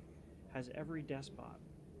 Similarly, has every despot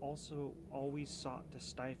also always sought to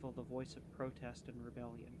stifle the voice of protest and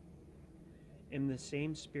rebellion. In the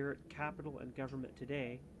same spirit, capital and government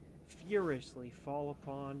today furiously fall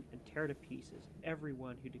upon and tear to pieces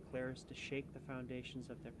everyone who declares to shake the foundations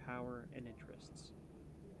of their power and interests.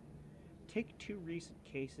 Take two recent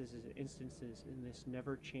cases as instances in this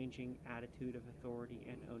never-changing attitude of authority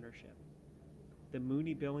and ownership: the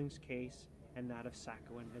Mooney-Billings case and that of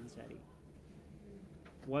Sacco and Vanzetti.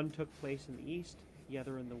 One took place in the East, the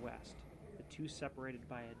other in the West, the two separated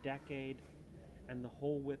by a decade and the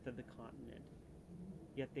whole width of the continent.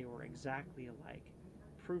 Yet they were exactly alike,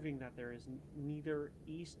 proving that there is neither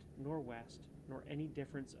East nor West, nor any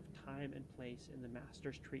difference of time and place in the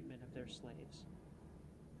master's treatment of their slaves.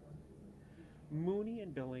 Mooney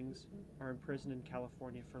and Billings are imprisoned in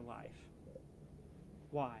California for life.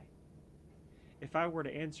 Why? If I were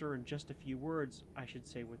to answer in just a few words, I should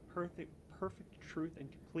say with perfect truth and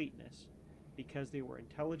completeness, because they were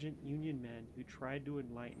intelligent union men who tried to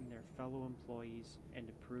enlighten their fellow employees and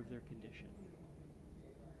improve their condition.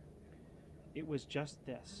 It was just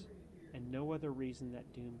this, and no other reason,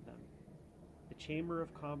 that doomed them. The Chamber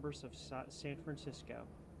of Commerce of San Francisco,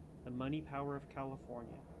 the money power of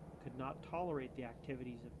California, could not tolerate the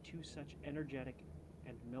activities of two such energetic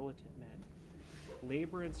and militant men.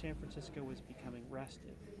 Labor in San Francisco was becoming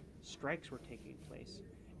restive, strikes were taking place,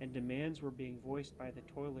 and demands were being voiced by the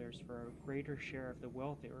toilers for a greater share of the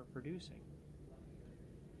wealth they were producing.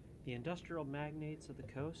 The industrial magnates of the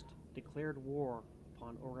coast declared war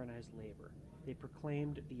upon organized labor. They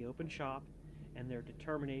proclaimed the open shop and their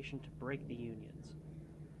determination to break the unions.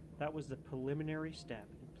 That was the preliminary step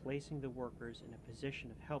in placing the workers in a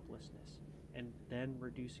position of helplessness and then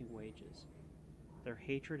reducing wages. Their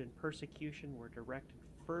hatred and persecution were directed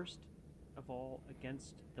first of all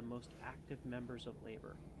against the most active members of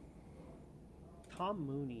labor. Tom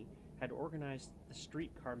Mooney had organized the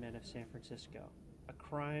streetcar men of San Francisco, a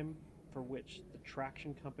crime for which the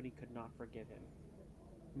traction company could not forgive him.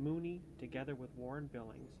 Mooney, together with Warren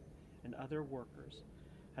Billings and other workers,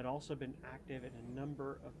 had also been active in a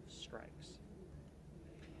number of strikes.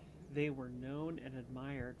 They were known and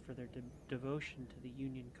admired for their devotion to the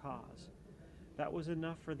union cause. That was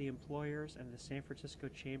enough for the employers and the San Francisco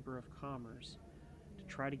Chamber of Commerce to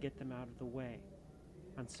try to get them out of the way.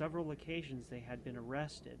 On several occasions they had been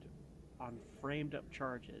arrested on framed-up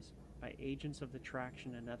charges by agents of the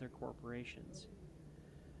traction and other corporations.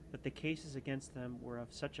 But the cases against them were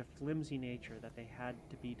of such a flimsy nature that they had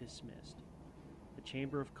to be dismissed. The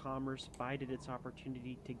Chamber of Commerce bided its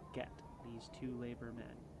opportunity to get these two labor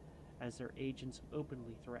men, as their agents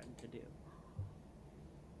openly threatened to do.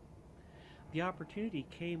 The opportunity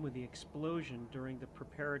came with the explosion during the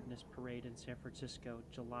Preparedness Parade in San Francisco,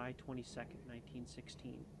 July 22,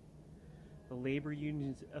 1916. The labor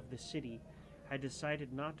unions of the city had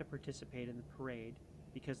decided not to participate in the parade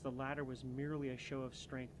because the latter was merely a show of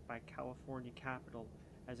strength by California capital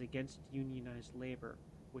as against unionized labor,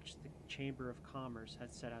 which the Chamber of Commerce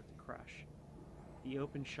had set out to crush. The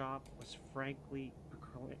open shop was frankly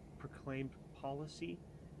proclaimed policy,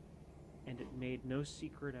 and it made no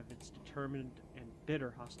secret of its determined and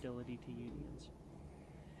bitter hostility to unions.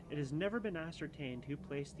 It has never been ascertained who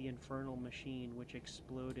placed the infernal machine which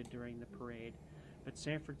exploded during the parade, but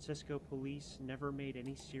San Francisco police never made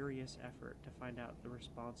any serious effort to find out the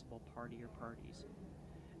responsible party or parties.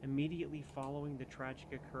 Immediately following the tragic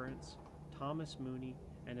occurrence, Thomas Mooney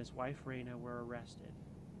and his wife Raina were arrested,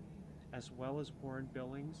 as well as Warren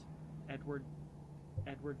Billings, Edward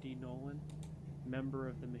D. Nolan, member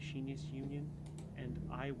of the Machinists Union, and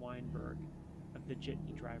I. Weinberg of the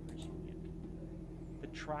Jitney Drivers Union. The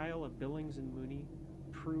trial of Billings and Mooney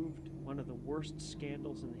proved one of the worst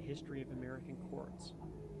scandals in the history of American courts.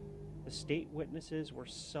 The state witnesses were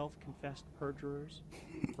self-confessed perjurers,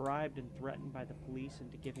 bribed and threatened by the police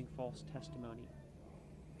into giving false testimony.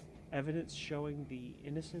 Evidence showing the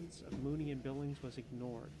innocence of Mooney and Billings was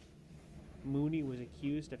ignored. Mooney was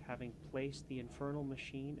accused of having placed the infernal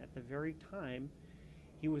machine at the very time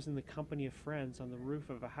he was in the company of friends on the roof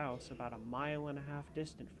of a house about 1.5 miles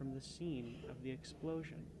distant from the scene of the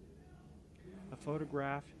explosion. A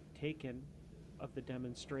photograph taken of the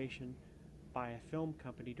demonstration by a film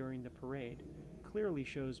company during the parade clearly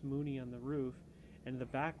shows Mooney on the roof, and in the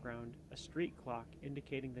background a street clock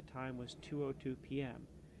indicating the time was 2:02 p.m.,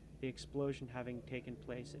 the explosion having taken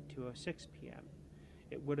place at 2:06 p.m.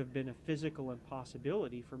 It would have been a physical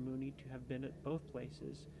impossibility for Mooney to have been at both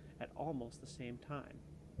places at almost the same time.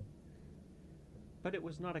 But it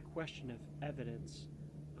was not a question of evidence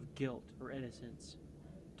of guilt or innocence.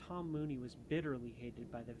 Tom Mooney was bitterly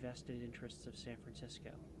hated by the vested interests of San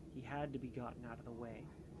Francisco. He had to be gotten out of the way.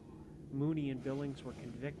 Mooney and Billings were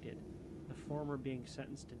convicted, the former being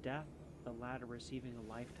sentenced to death, the latter receiving a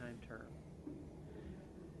lifetime term.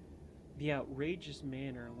 The outrageous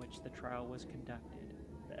manner in which the trial was conducted,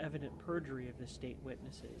 the evident perjury of the state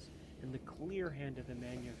witnesses, and the clear hand of the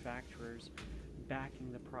manufacturers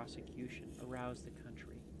backing the prosecution aroused the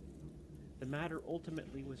country. The matter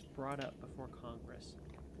ultimately was brought up before Congress.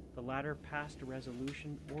 The latter passed a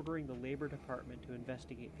resolution ordering the Labor Department to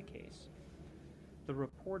investigate the case. The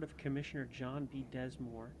report of Commissioner John B.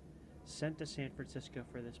 Desmore, sent to San Francisco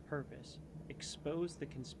for this purpose, exposed the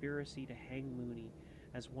conspiracy to hang Mooney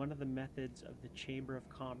as one of the methods of the Chamber of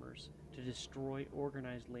Commerce to destroy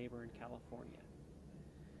organized labor in California.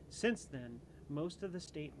 Since then, most of the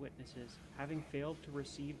state witnesses, having failed to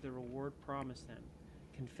receive the reward promised them,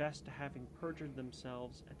 confessed to having perjured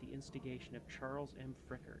themselves at the instigation of Charles M.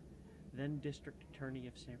 Frickert, then District Attorney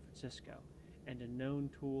of San Francisco, and a known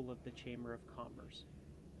tool of the Chamber of Commerce.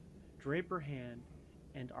 Draper Hand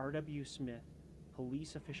and R.W. Smith,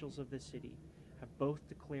 police officials of the city, have both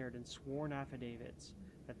declared in sworn affidavits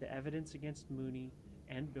that the evidence against Mooney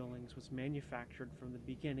and Billings was manufactured from the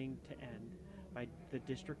beginning to end by the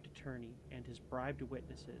district attorney and his bribed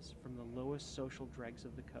witnesses from the lowest social dregs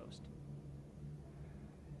of the coast.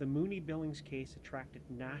 The Mooney-Billings case attracted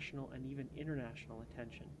national and even international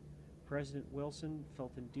attention. President Wilson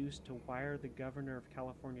felt induced to wire the governor of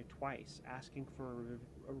California twice, asking for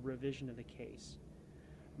a revision of the case.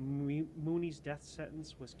 Mooney's death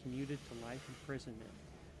sentence was commuted to life imprisonment,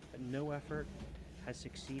 but no effort has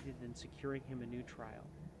succeeded in securing him a new trial.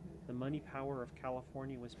 The money power of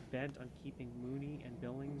California was bent on keeping Mooney and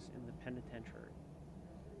Billings in the penitentiary.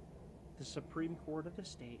 The Supreme Court of the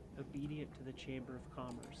state, obedient to the Chamber of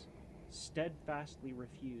Commerce, steadfastly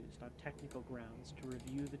refused on technical grounds to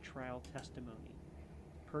review the trial testimony,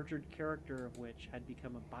 the perjured character of which had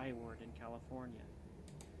become a byword in California.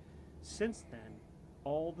 Since then,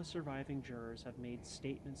 all the surviving jurors have made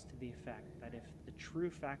statements to the effect that if the true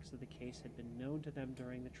facts of the case had been known to them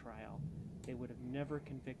during the trial, they would have never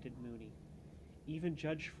convicted Mooney. Even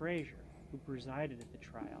Judge Frazier, who presided at the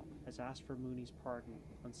trial, has asked for Mooney's pardon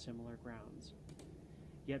on similar grounds.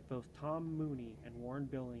 Yet both Tom Mooney and Warren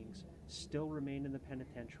Billings still remain in the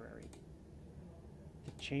penitentiary.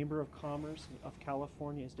 The Chamber of Commerce of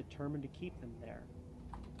California is determined to keep them there.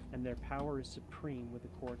 and their power is supreme with the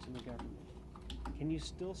courts and the government. Can you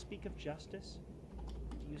still speak of justice?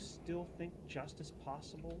 Do you still think justice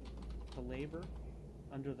possible to labor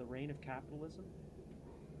under the reign of capitalism?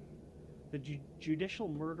 The judicial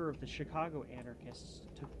murder of the Chicago anarchists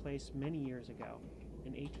took place many years ago,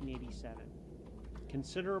 in 1887.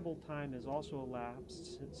 Considerable time has also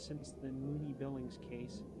elapsed since the Mooney Billings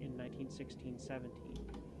case in 1916-17.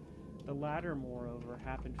 The latter, moreover,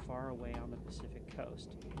 happened far away on the Pacific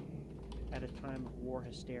coast, at a time of war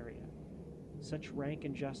hysteria. Such rank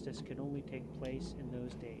injustice could only take place in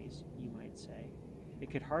those days, you might say. It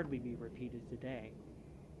could hardly be repeated today.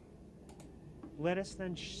 Let us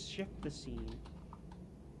then shift the scene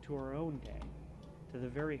to our own day, to the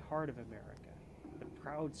very heart of America, the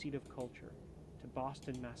proud seat of culture, to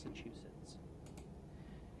Boston, Massachusetts.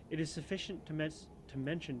 It is sufficient to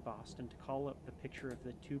mention Boston to call up the picture of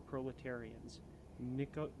the two proletarians,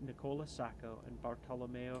 Nicola Sacco and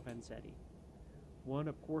Bartolomeo Vanzetti, one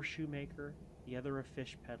a poor shoemaker, the other a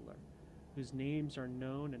fish peddler, whose names are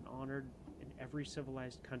known and honored in every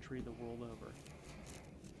civilized country the world over.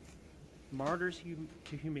 Martyrs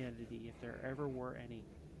to humanity, if there ever were any.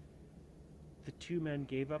 The two men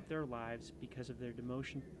gave up their lives because of their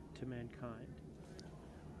devotion to mankind,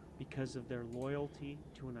 because of their loyalty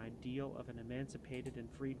to an ideal of an emancipated and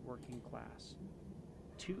freed working class.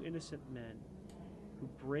 Two innocent men who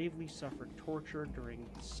bravely suffered torture during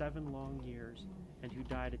 7 long years and who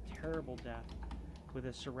died a terrible death with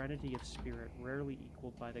a serenity of spirit rarely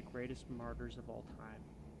equaled by the greatest martyrs of all time.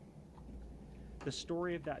 The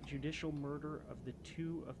story of that judicial murder of the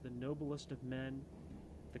two of the noblest of men,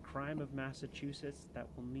 the crime of Massachusetts that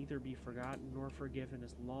will neither be forgotten nor forgiven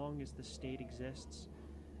as long as the state exists,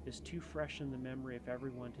 is too fresh in the memory of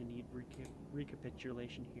everyone to need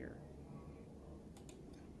recapitulation here.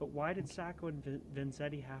 But why did Sacco and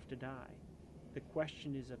Vanzetti have to die? The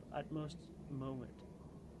question is of utmost moment.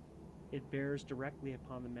 It bears directly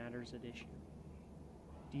upon the matters at issue.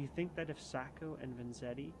 Do you think that if Sacco and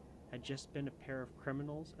Vanzetti had just been a pair of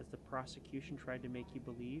criminals, as the prosecution tried to make you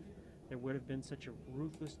believe, there would have been such a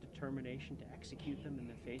ruthless determination to execute them in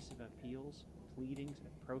the face of appeals, pleadings,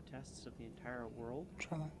 and protests of the entire world?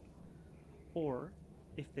 Or,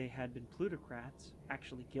 if they had been plutocrats,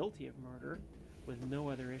 actually guilty of murder, with no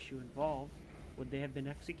other issue involved, would they have been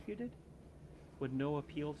executed? Would no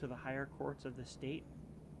appeal to the higher courts of the state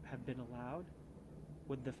have been allowed?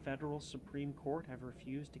 Would the federal Supreme Court have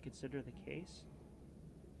refused to consider the case?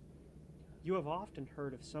 You have often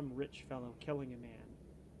heard of some rich fellow killing a man,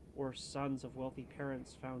 or sons of wealthy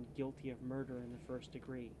parents found guilty of murder in the first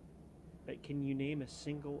degree. But can you name a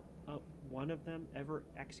single one of them ever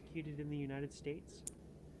executed in the United States?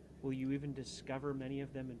 Will you even discover many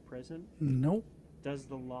of them in prison? Nope. Does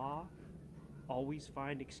the law always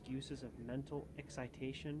find excuses of mental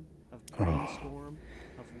excitation, of brainstorm,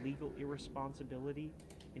 of legal irresponsibility?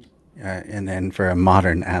 And then for a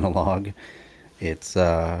modern analog, it's,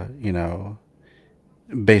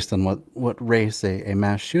 based on what race a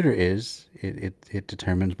mass shooter is, it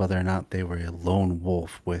determines whether or not they were a lone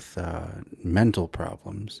wolf with mental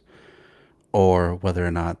problems, or whether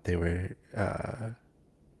or not they were,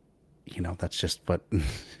 that's just what,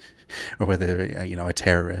 or whether they're, a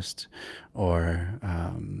terrorist, or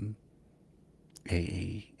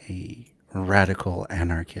a radical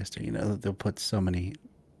anarchist. They'll put so many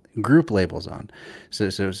group labels on. So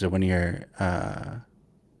when you're a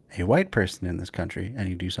white person in this country and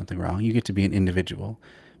you do something wrong, you get to be an individual.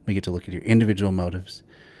 We get to look at your individual motives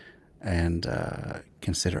and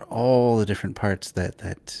consider all the different parts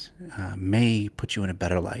that may put you in a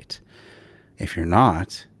better light. If you're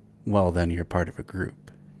not, well, then you're part of a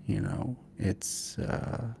group. It's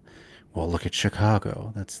well, look at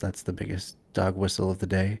Chicago. That's the biggest dog whistle of the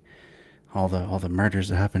day. All the murders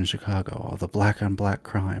that happen in Chicago, all the black on black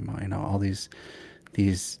crime, all these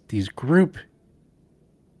group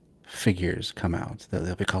figures come out.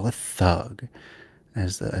 They'll be called a thug,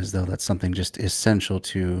 as though that's something just essential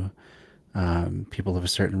to people of a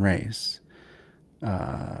certain race.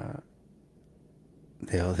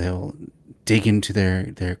 They'll dig into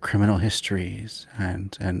their criminal histories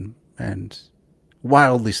and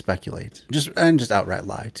wildly speculate, just outright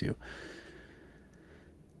lie too.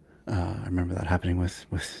 I remember that happening with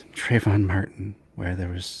Trayvon Martin, where there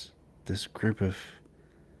was this group of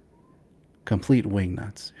complete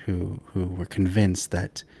wingnuts who were convinced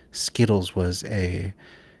that Skittles was a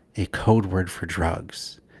code word for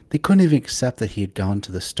drugs. They couldn't even accept that he had gone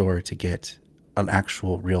to the store to get an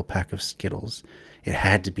actual real pack of Skittles. It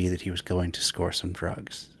had to be that he was going to score some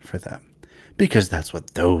drugs for them, because that's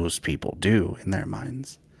what those people do in their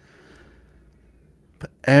minds.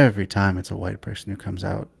 But every time it's a white person who comes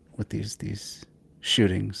out with these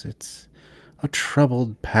shootings. It's a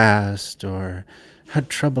troubled past, or had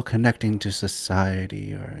trouble connecting to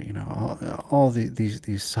society, or all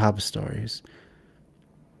these sob stories.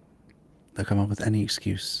 They'll come up with any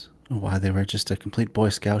excuse why they were just a complete Boy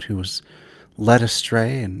Scout who was led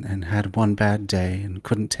astray and had one bad day and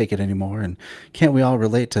couldn't take it anymore. And can't we all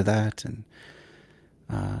relate to that? And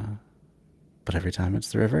but every time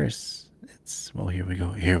it's the reverse. It's, well, here we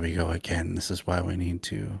go again. This is why we need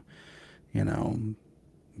to, you know,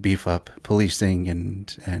 beef up policing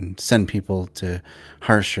and send people to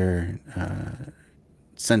harsher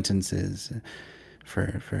sentences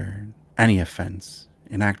for any offense,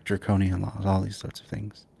 enact draconian laws, all these sorts of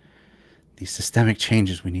things. These systemic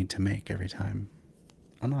changes we need to make every time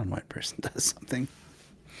a non-white person does something.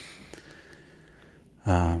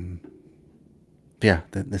 Um, yeah,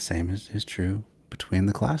 the same is true between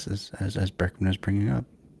the classes, as Berkman is bringing up.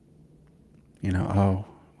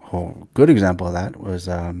 Good example of that was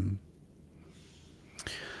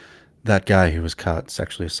that guy who was caught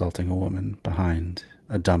sexually assaulting a woman behind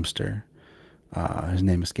a dumpster. His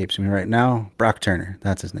name escapes me right now. Brock Turner,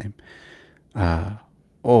 that's his name.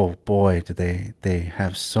 Oh boy, did they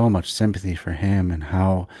have so much sympathy for him and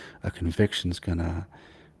how a conviction's gonna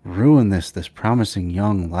ruin this promising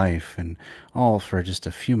young life, and all for just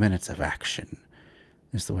a few minutes of action,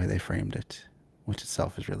 is the way they framed it, which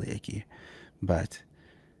itself is really icky. But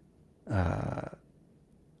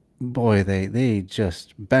boy, they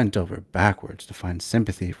just bent over backwards to find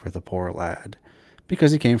sympathy for the poor lad,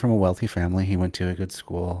 because he came from a wealthy family, he went to a good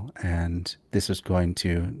school, and this was going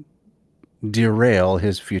to derail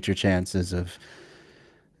his future chances of,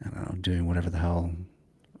 I don't know, doing whatever the hell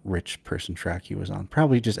rich person track he was on.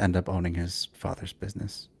 Probably just end up owning his father's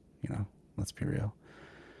business, let's be real.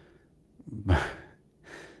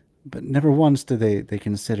 But never once did they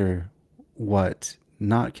consider what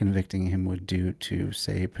not convicting him would do to,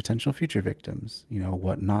 say, potential future victims.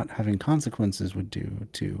 What not having consequences would do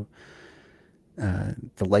to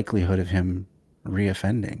the likelihood of him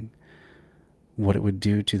reoffending. What it would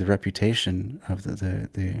do to the reputation of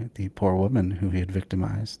the poor woman who he had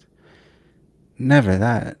victimized.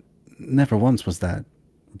 Never once was that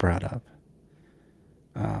brought up.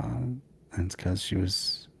 And it's because she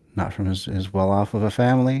was not from as well off of a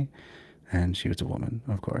family, and she was a woman,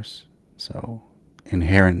 of course. So,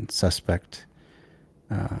 inherent suspect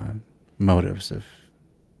motives of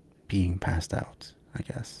being passed out, I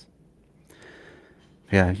guess.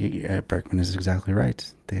 Yeah, Berkman is exactly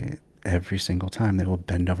right. Every single time they will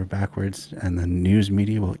bend over backwards, and the news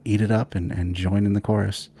media will eat it up and join in the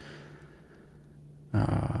chorus.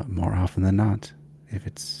 More often than not, if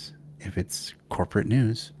it's corporate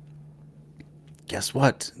news, guess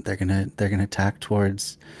what? They're gonna tack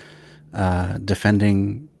towards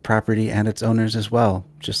defending property and its owners as well,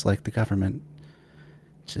 just like the government,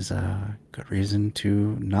 which is a good reason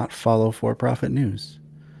to not follow for-profit news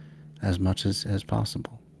as much as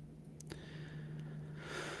possible.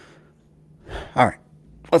 All right,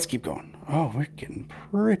 let's keep going. Oh, we're getting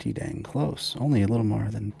pretty dang close. Only a little more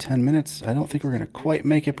than 10 minutes. I don't think we're going to quite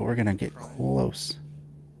make it, but we're going to get close.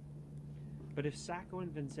 But if Sacco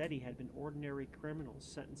and Vanzetti had been ordinary criminals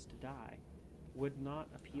sentenced to die, would not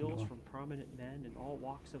appeals from prominent men in all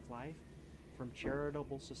walks of life, from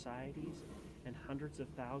charitable societies, and hundreds of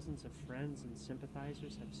thousands of friends and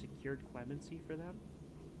sympathizers have secured clemency for them?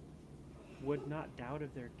 Would not doubt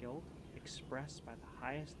of their guilt, expressed by the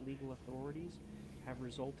highest legal authorities, have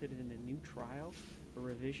resulted in a new trial, a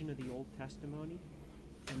revision of the old testimony,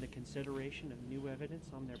 and the consideration of new evidence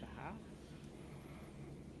on their behalf?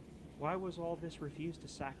 Why was all this refused to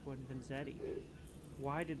Sacco and Vanzetti?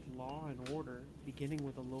 Why did law and order, beginning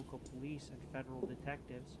with the local police and federal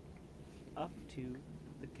detectives, up to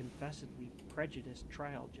the confessedly prejudiced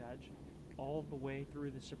trial judge, all the way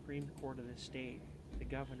through the Supreme Court of the state, the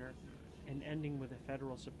governor, and ending with the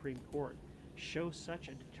federal Supreme Court, show such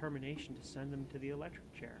a determination to send them to the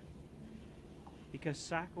electric chair? Because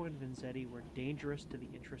Sacco and Vanzetti were dangerous to the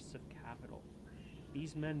interests of capital.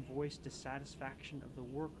 These men voiced dissatisfaction of the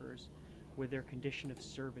workers with their condition of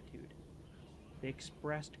servitude. They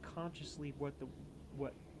expressed consciously what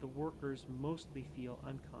the workers mostly feel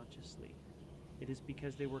unconsciously. It is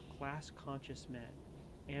because they were class-conscious men,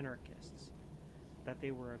 anarchists, that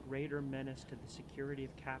they were a greater menace to the security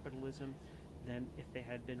of capitalism than if they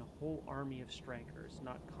had been a whole army of strikers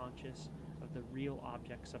not conscious of the real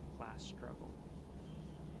objects of class struggle.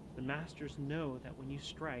 The masters know that when you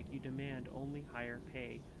strike, you demand only higher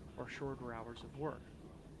pay or shorter hours of work.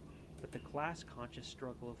 But the class-conscious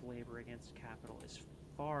struggle of labor against capital is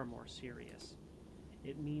far more serious.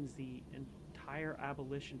 It means the entire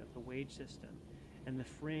abolition of the wage system and the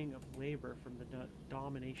freeing of labor from the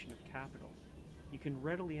domination of capital. You can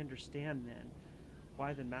readily understand, then,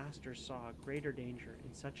 why the masters saw a greater danger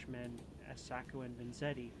in such men as Sacco and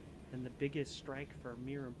Vanzetti than the biggest strike for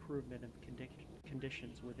mere improvement of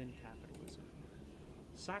conditions within capitalism.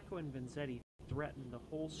 Sacco and Vanzetti threatened the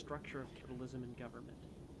whole structure of capitalism and government.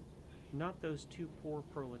 Not those two poor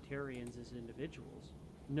proletarians as individuals,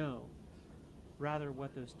 no, rather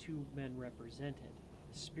what those two men represented,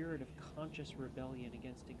 the spirit of conscious rebellion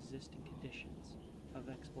against existing conditions of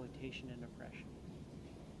exploitation and oppression.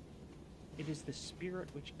 It is the spirit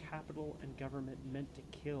which capital and government meant to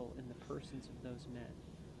kill in the persons of those men.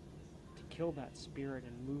 To kill that spirit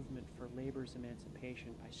and movement for labor's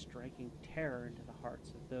emancipation by striking terror into the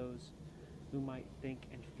hearts of those who might think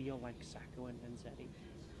and feel like Sacco and Vanzetti.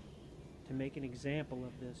 To make an example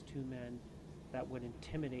of those two men that would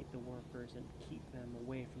intimidate the workers and keep them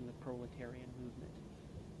away from the proletarian movement.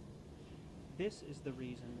 This is the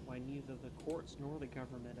reason why neither the courts nor the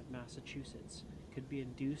government of Massachusetts could be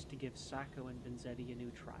induced to give Sacco and Vanzetti a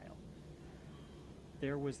new trial.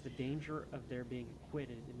 There was the danger of their being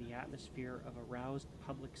acquitted in the atmosphere of a roused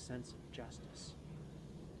public sense of justice.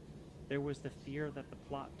 There was the fear that the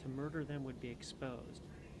plot to murder them would be exposed.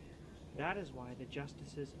 That is why the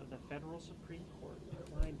justices of the federal Supreme Court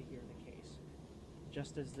declined to hear the case,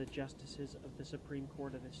 just as the justices of the Supreme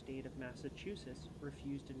Court of the state of Massachusetts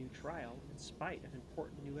refused a new trial in spite of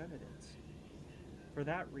important new evidence. For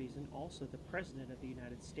that reason, also, the President of the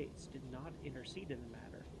United States did not intercede in the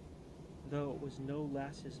matter, though it was no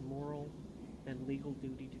less his moral than legal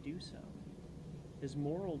duty to do so. His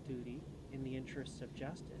moral duty in the interests of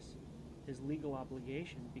justice, his legal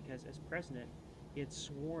obligation because as President, he had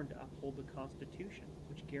sworn to uphold the Constitution,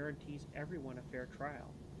 which guarantees everyone a fair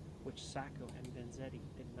trial, which Sacco and Vanzetti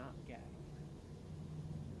did not get.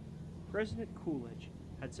 President Coolidge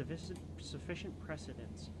had sufficient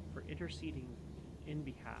precedents for interceding in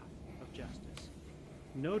behalf of justice,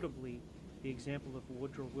 notably the example of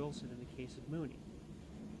Woodrow Wilson in the case of Mooney.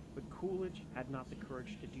 But Coolidge had not the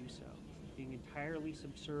courage to do so, being entirely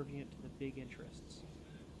subservient to the big interests.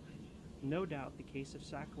 No doubt the case of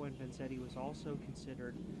Sacco and Vanzetti was also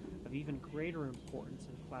considered of even greater importance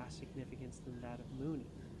and class significance than that of Mooney.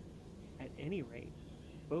 At any rate,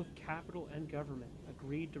 both capital and government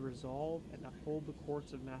agreed to resolve and uphold the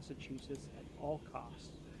courts of Massachusetts at all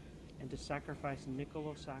costs, and to sacrifice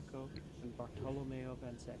Niccolo Sacco and Bartolomeo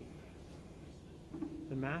Vanzetti.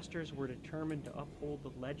 The masters were determined to uphold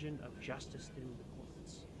the legend of justice in the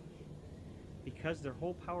courts, because their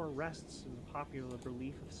whole power rests in the popular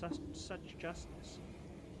belief of such justice.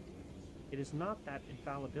 It is not that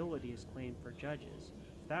infallibility is claimed for judges.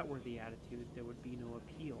 If that were the attitude, there would be no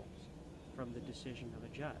appeals from the decision of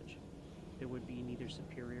a judge. There would be neither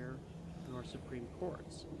superior nor supreme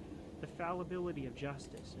courts. The fallibility of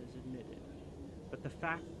justice is admitted, but the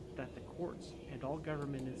fact that the courts and all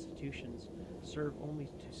government institutions serve only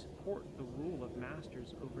to support the rule of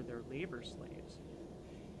masters over their labor slaves,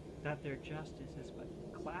 that their justice is but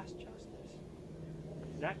class justice,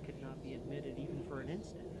 that could not be admitted even for an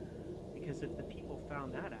instant, because if the people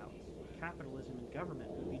found that out, capitalism and government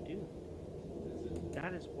would be doomed.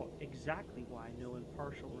 That is exactly why no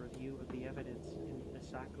impartial review of the evidence in the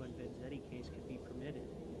Sacco and Vanzetti case could be permitted.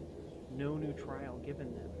 No new trial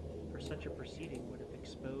given them, for such a proceeding would have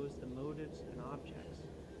exposed the motives and objects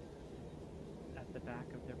at the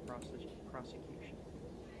back of their prosecution.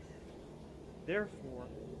 Therefore,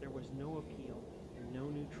 there was no appeal and no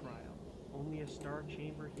new trial, only a star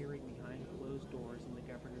chamber hearing behind closed doors in the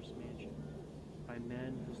governor's mansion by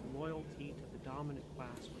men whose loyalty to the dominant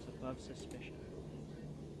class was above suspicion.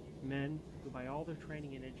 Men who, by all their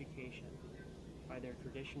training and education, by their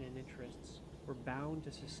tradition and interests, were bound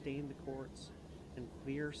to sustain the courts and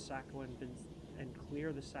clear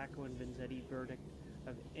the Sacco and Vanzetti verdict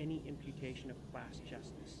of any imputation of class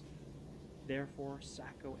justice. Therefore,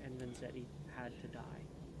 Sacco and Vanzetti had to die.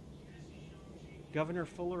 Governor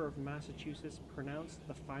Fuller of Massachusetts pronounced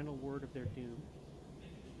the final word of their doom.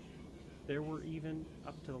 There were even,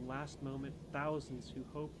 up to the last moment, thousands who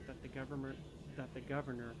hoped that the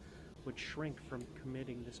governor would shrink from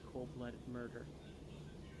committing this cold-blooded murder.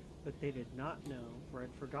 But they did not know, or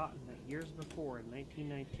had forgotten, that years before, in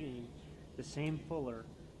 1919, the same Fuller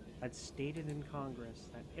had stated in Congress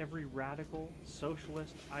that every radical,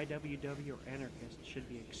 socialist, IWW, or anarchist should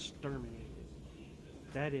be exterminated.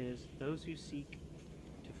 That is, those who seek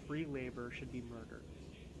to free labor should be murdered.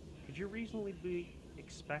 Could you reasonably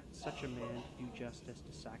expect such a man to do justice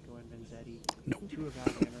to Sacco and Vanzetti, No. two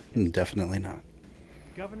avowed anarchists? Definitely not.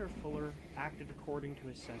 Governor Fuller acted according to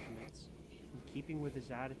his sentiments, in keeping with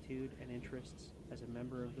his attitude and interests as a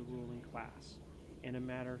member of the ruling class. in a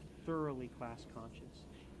manner thoroughly class conscious.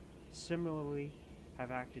 Similarly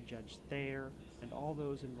have acted Judge Thayer and all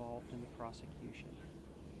those involved in the prosecution,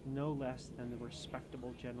 no less than the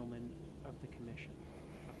respectable gentlemen of the commission,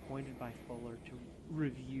 appointed by Fuller to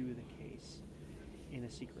review the case in a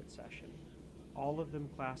secret session. All of them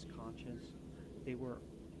class conscious. They were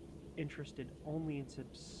interested only in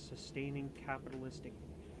sustaining capitalistic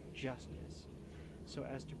justice so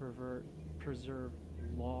as to preserve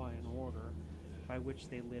law and order by which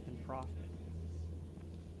they live and profit.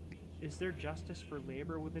 Is there justice for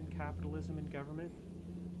labor within capitalism and government?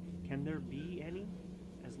 Can there be any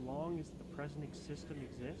as long as the present system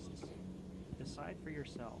exists? Decide for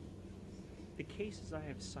yourself. The cases I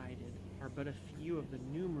have cited are but a few of the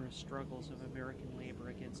numerous struggles of American labor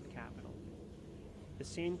against capital. The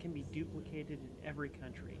same can be duplicated in every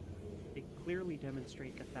country. They clearly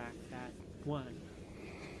demonstrate the fact that, 1.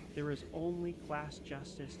 There is only class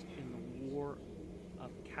justice in the war of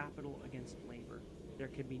capital against labor. There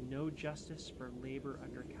can be no justice for labor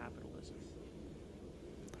under capitalism.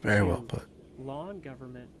 Very 2. well put. Law and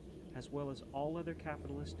government, as well as all other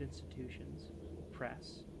capitalist institutions,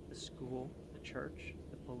 press, the school, the church,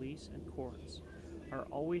 the police, and courts, are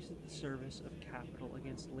always at the service of capital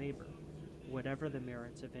against labor, whatever the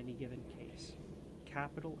merits of any given case.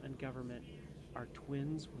 Capital and government are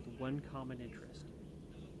twins with one common interest.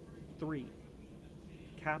 3.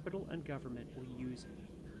 Capital and government will use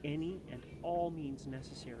any and all means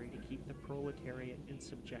necessary to keep the proletariat in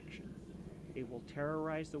subjection. They will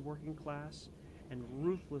terrorize the working class and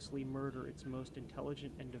ruthlessly murder its most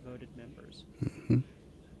intelligent and devoted members.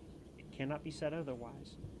 It cannot be said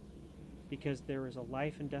otherwise, because there is a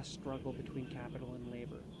life and death struggle between capital and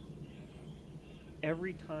labor.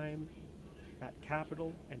 Every time that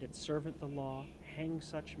capital and its servant the law hang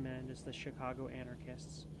such men as the Chicago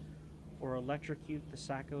anarchists, or electrocute the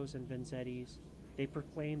Saccos and Vanzettis, they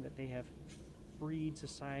proclaim that they have freed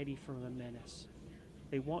society from a menace.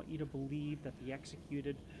 They want you to believe that the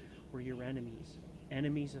executed were your enemies,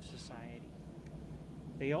 enemies of society.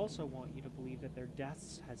 They also want you to believe that their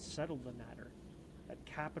deaths has settled the matter, that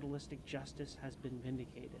capitalistic justice has been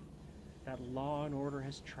vindicated, that law and order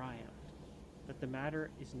has triumphed, that the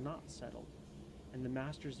matter is not settled, and the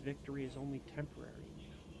master's victory is only temporary.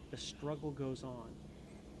 The struggle goes on,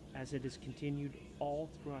 as it has continued all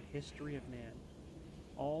throughout history of man,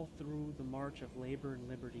 all through the march of labor and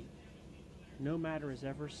liberty. No matter is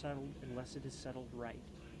ever settled unless it is settled right.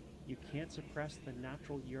 You can't suppress the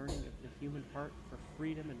natural yearning of the human heart for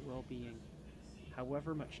freedom and well-being,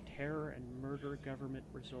 however much terror and murder government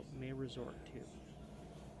may resort to.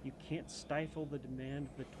 You can't stifle the demand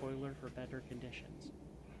of the toiler for better conditions.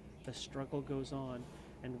 The struggle goes on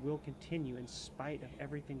and will continue in spite of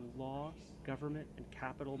everything law, government, and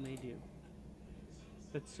capital may do.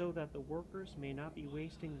 But so that the workers may not be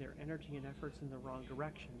wasting their energy and efforts in the wrong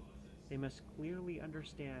direction, they must clearly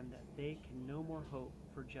understand that they can no more hope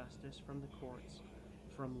for justice from the courts,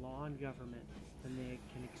 from law and government, than they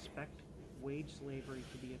can expect wage slavery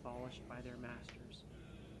to be abolished by their masters.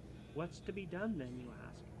 What's to be done then, you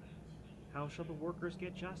ask? How shall the workers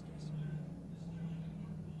get justice?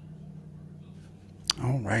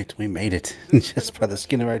 All right, we made it. This has Just been a by the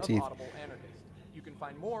skin of our production teeth. Audible Anarchist. You can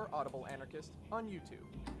find more Audible Anarchist on YouTube.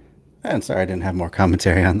 And sorry I didn't have more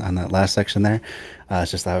commentary on that last section there. It's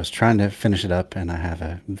just I was trying to finish it up, and I have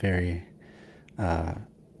a very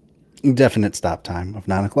definite stop time of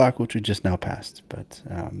 9 o'clock, which we just now passed. But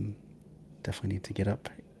definitely need to get up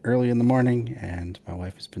early in the morning, and my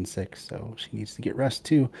wife has been sick, so she needs to get rest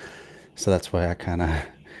too. So that's why I kind of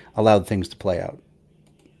allowed things to play out.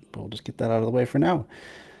 But we'll just get that out of the way for now.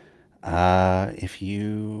 If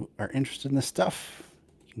you are interested in this stuff,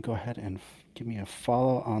 you can go ahead and give me a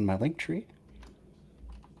follow on my link tree.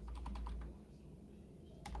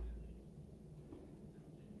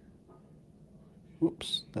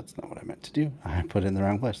 Oops, that's not what I meant to do. I put it in the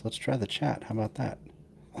wrong place. Let's try the chat. How about that?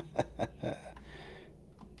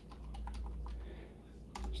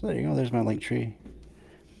 So there you go. There's my link tree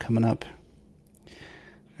coming up.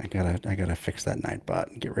 I gotta fix that Nightbot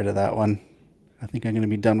and get rid of that one. I think I'm gonna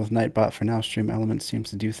be done with Nightbot for now. Stream Elements seems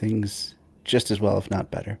to do things just as well, if not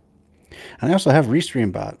better. And I also have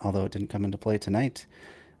ReStreamBot, although it didn't come into play tonight.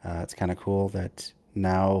 It's kind of cool that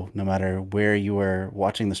now, no matter where you are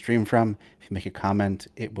watching the stream from, if you make a comment,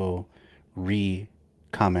 it will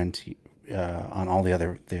re-comment on all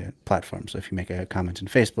the platforms. So if you make a comment on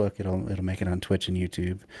Facebook, it'll make it on Twitch and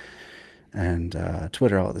YouTube and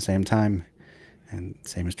Twitter all at the same time. And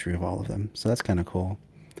same is true of all of them. So that's kind of cool.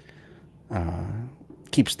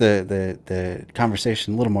 Keeps the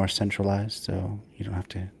conversation a little more centralized, so you don't have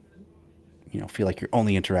to feel like you're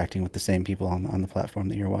only interacting with the same people on the platform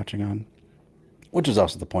that you're watching on, which is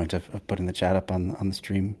also the point of putting the chat up on the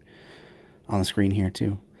stream, on the screen here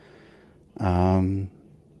too.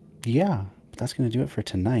 Yeah, but that's going to do it for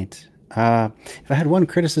tonight. If I had one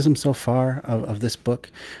criticism so far of this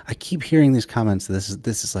book, I keep hearing these comments. This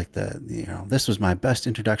is like this was my best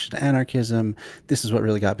introduction to anarchism. This is what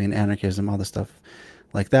really got me in anarchism. All this stuff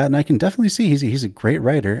like that, and I can definitely see he's a great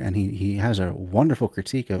writer, and he has a wonderful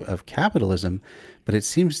critique of capitalism. But it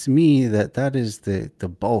seems to me that is the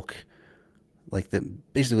bulk, like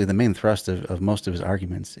basically the main thrust of most of his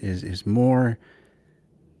arguments is more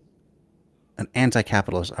an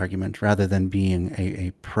anti-capitalist argument rather than being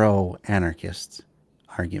a pro-anarchist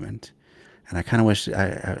argument. And I kind of wish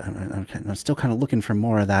I'm still kind of looking for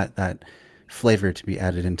more of that flavor to be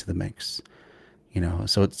added into the mix.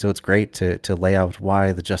 So it's great to lay out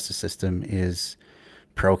why the justice system is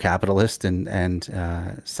pro-capitalist and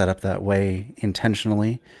set up that way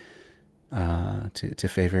intentionally to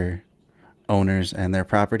favor owners and their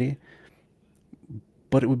property.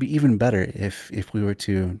 But it would be even better if we were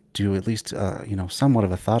to do at least somewhat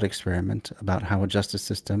of a thought experiment about how a justice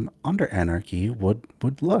system under anarchy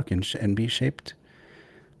would look and be shaped.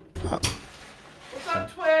 What's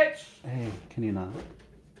up, Twitch? Hey, can you not?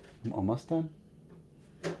 I'm almost done.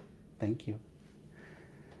 Thank you.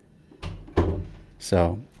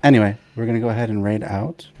 So anyway, we're gonna go ahead and raid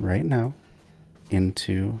out right now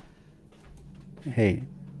into. Hey,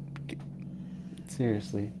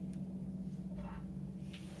 seriously.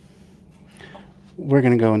 We're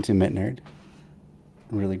going to go into Mitnerd,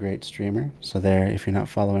 a really great streamer. So there, if you're not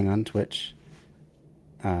following on Twitch,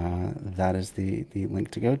 that is the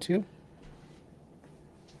link to go to.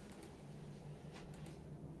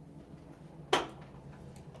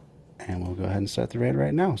 And we'll go ahead and start the raid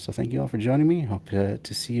right now. So thank you all for joining me. Hope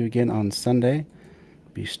to see you again on Sunday.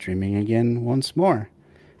 Be streaming again once more.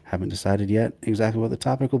 Haven't decided yet exactly what the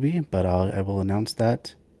topic will be, but I will announce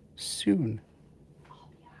that soon.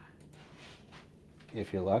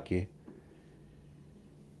 If you're lucky.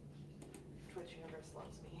 Twitch universe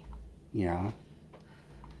loves me. Yeah.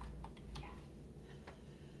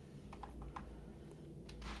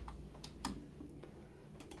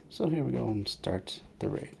 So here we go and start the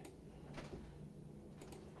raid.